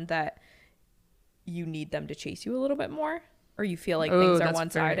someone that you need them to chase you a little bit more, or you feel like things are that's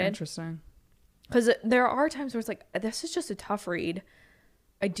one-sided? very interesting. Because there are times where it's like, this is just a tough read.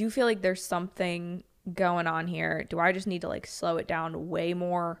 I do feel like there's something going on here. Do I just need to like slow it down way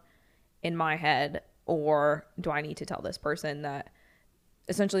more in my head, or do I need to tell this person that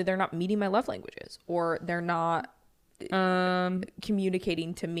essentially they're not meeting my love languages, or they're not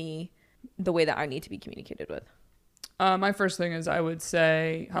communicating to me the way that I need to be communicated with? My first thing is, I would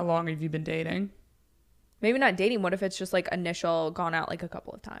say, how long have you been dating? Maybe not dating. What if it's just like initial, gone out like a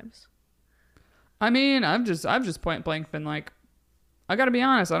couple of times? I mean, I've just point blank been like, I gotta be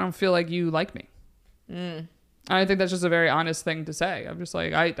honest, I don't feel like you like me. I think that's just a very honest thing to say. I'm just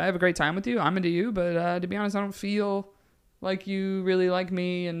like, I have a great time with you, I'm into you, but to be honest, I don't feel like you really like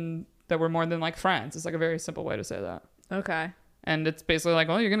me and that we're more than like friends. It's like a very simple way to say that. Okay. And it's basically like,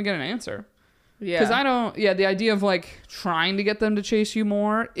 well, you're gonna get an answer. Yeah. Because the idea of like trying to get them to chase you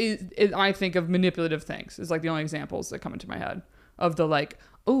more is I think of manipulative things is like the only examples that come into my head of the like,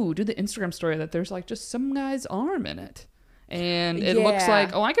 oh, do the Instagram story that there's like just some guy's arm in it. And it looks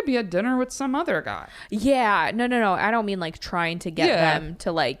like, oh, I could be at dinner with some other guy. Yeah. No. I don't mean like trying to get them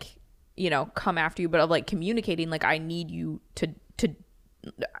to like, come after you, but of like communicating, like I need you to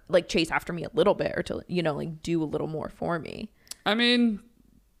like chase after me a little bit, or to, like do a little more for me. I mean,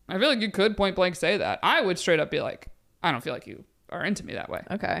 I feel like you could point blank say that. I would straight up be like, I don't feel like you are into me that way.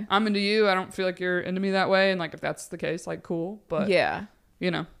 Okay. I'm into you. I don't feel like you're into me that way. And like, if that's the case, like cool. But yeah,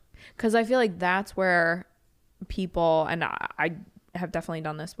 because I feel like that's where people, and I have definitely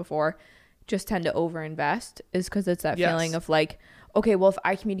done this before, just tend to overinvest, is because it's that feeling of like, okay, well, if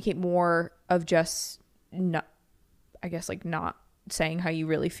I communicate more of just not saying how you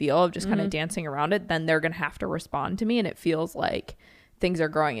really feel, of just kind of dancing around it, then they're gonna have to respond to me, and it feels like things are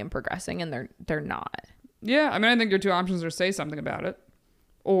growing and progressing, and they're not. Yeah, I mean, I think your two options are say something about it,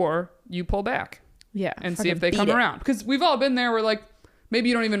 or you pull back. Yeah, and see if they come around. Because we've all been there where like, maybe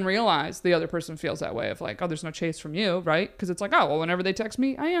you don't even realize the other person feels that way of like, oh, there's no chase from you, right? Because it's like, oh, well, whenever they text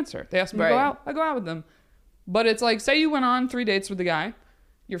me, I answer. They ask me to go out, I go out with them. But it's like, say you went on 3 dates with the guy,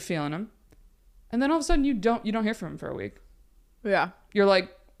 you're feeling him, and then all of a sudden you don't hear from him for a week. Yeah. You're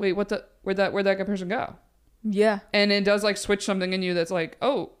like, wait, where'd that good person go? Yeah. And it does like switch something in you that's like,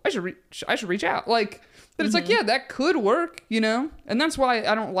 oh, I should reach out. Like, but it's like, yeah, that could work, And that's why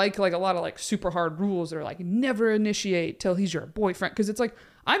I don't like a lot of like super hard rules that are like never initiate till he's your boyfriend. Because it's like,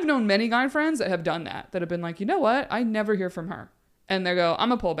 I've known many guy friends that have done that have been like, you know what? I never hear from her. And they go, I'm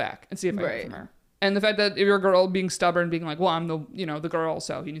gonna pull back and see if I hear from her. And the fact that if you're a girl being stubborn, being like, well, I'm the girl,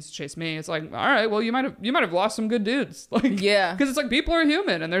 so he needs to chase me. It's like, all right, well, you might have lost some good dudes. Like, yeah. Because it's like, people are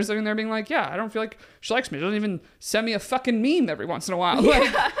human, and they're sitting there being like, yeah, I don't feel like she likes me. She doesn't even send me a fucking meme every once in a while.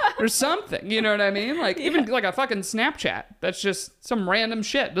 Like, or something, you know what I mean? Like, even like a fucking Snapchat. That's just some random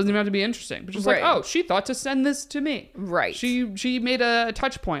shit. Doesn't even have to be interesting. But just like, oh, she thought to send this to me. Right. She made a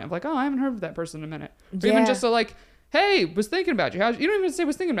touch point of like, oh, I haven't heard of that person in a minute. Or even just like, hey, was thinking about you. You don't even say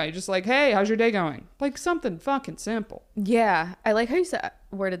was thinking about you. Just like, hey, how's your day going? Like something fucking simple. Yeah. I like how you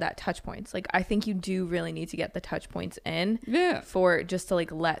worded that, touch points. Like, I think you do really need to get the touch points in. Yeah. For just to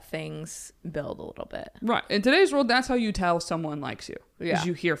like let things build a little bit. Right. In today's world, that's how you tell someone likes you. Yeah. Is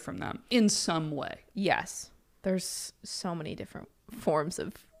you hear from them in some way. Yes. There's so many different forms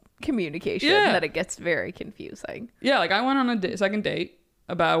of communication that it gets very confusing. Yeah. Like I went on a second date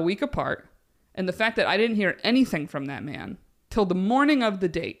about a week apart. And the fact that I didn't hear anything from that man till the morning of the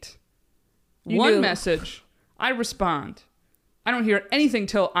date. One message, I respond. I don't hear anything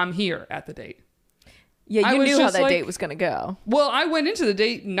till I'm here at the date. Yeah, you knew how that date was going to go. Well, I went into the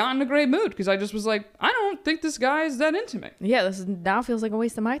date not in a great mood because I just was like, I don't think this guy is that into me. Yeah, this now feels like a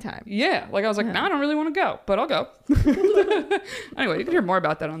waste of my time. Yeah, like I was like, I don't really want to go, but I'll go. Anyway, you can hear more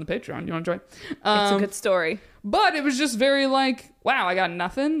about that on the Patreon. You want to join? It's a good story. But it was just very like, wow, I got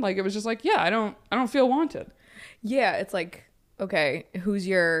nothing. Like it was just like, yeah, I don't feel wanted. Yeah, it's like, okay, who's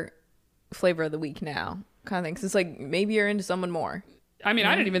your flavor of the week now? Kind of thing. 'Cause it's like maybe you're into someone more. I mean,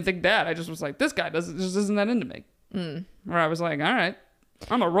 I didn't even think that. I just was like, this guy just isn't that into me. Where I was like, all right,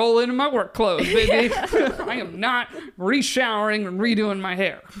 I'm going to roll into my work clothes, baby. I am not re-showering and redoing my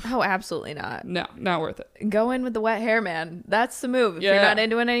hair. Oh, absolutely not. No, not worth it. Go in with the wet hair, man. That's the move. If you're not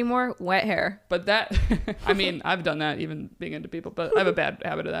into it anymore, wet hair. But that, I mean, I've done that even being into people, but I have a bad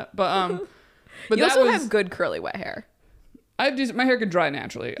habit of that. But you also have good curly wet hair. My hair could dry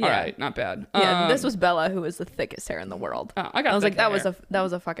naturally. Yeah. All right, not bad. Yeah, this was Bella, who was the thickest hair in the world. Oh, I was like, thick that hair.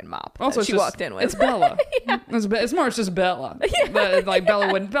 was a fucking mop. Also, that she walked in with. It's Bella. It's more. It's just Bella. But, like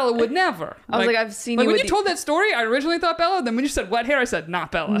Bella would never. I was like, I've seen like you when with you told that story. I originally thought Bella. Then when you said wet hair, I said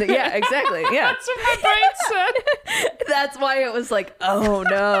not Bella. Yeah, exactly. Yeah, That's what my brain said. that's why it was like, oh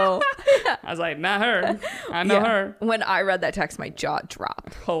no. I was like, not her. I know her. When I read that text, my jaw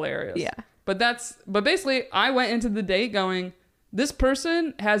dropped. Hilarious. Yeah. But basically, I went into the date going, this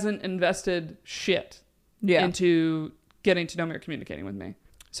person hasn't invested shit into getting to know me or communicating with me.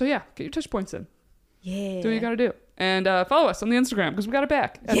 So yeah, get your touch points in. Yeah. Do what you gotta do. And follow us on the Instagram because we got it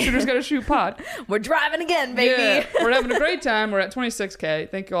back at Shooters Gotta Shoot Pod. We're driving again, baby. Yeah, we're having a great time. We're at 26K.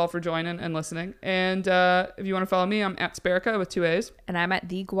 Thank you all for joining and listening. And if you want to follow me, I'm at Sparica with 2 A's. And I'm at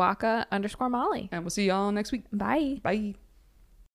the Guaca _ Molly. And we'll see y'all next week. Bye. Bye.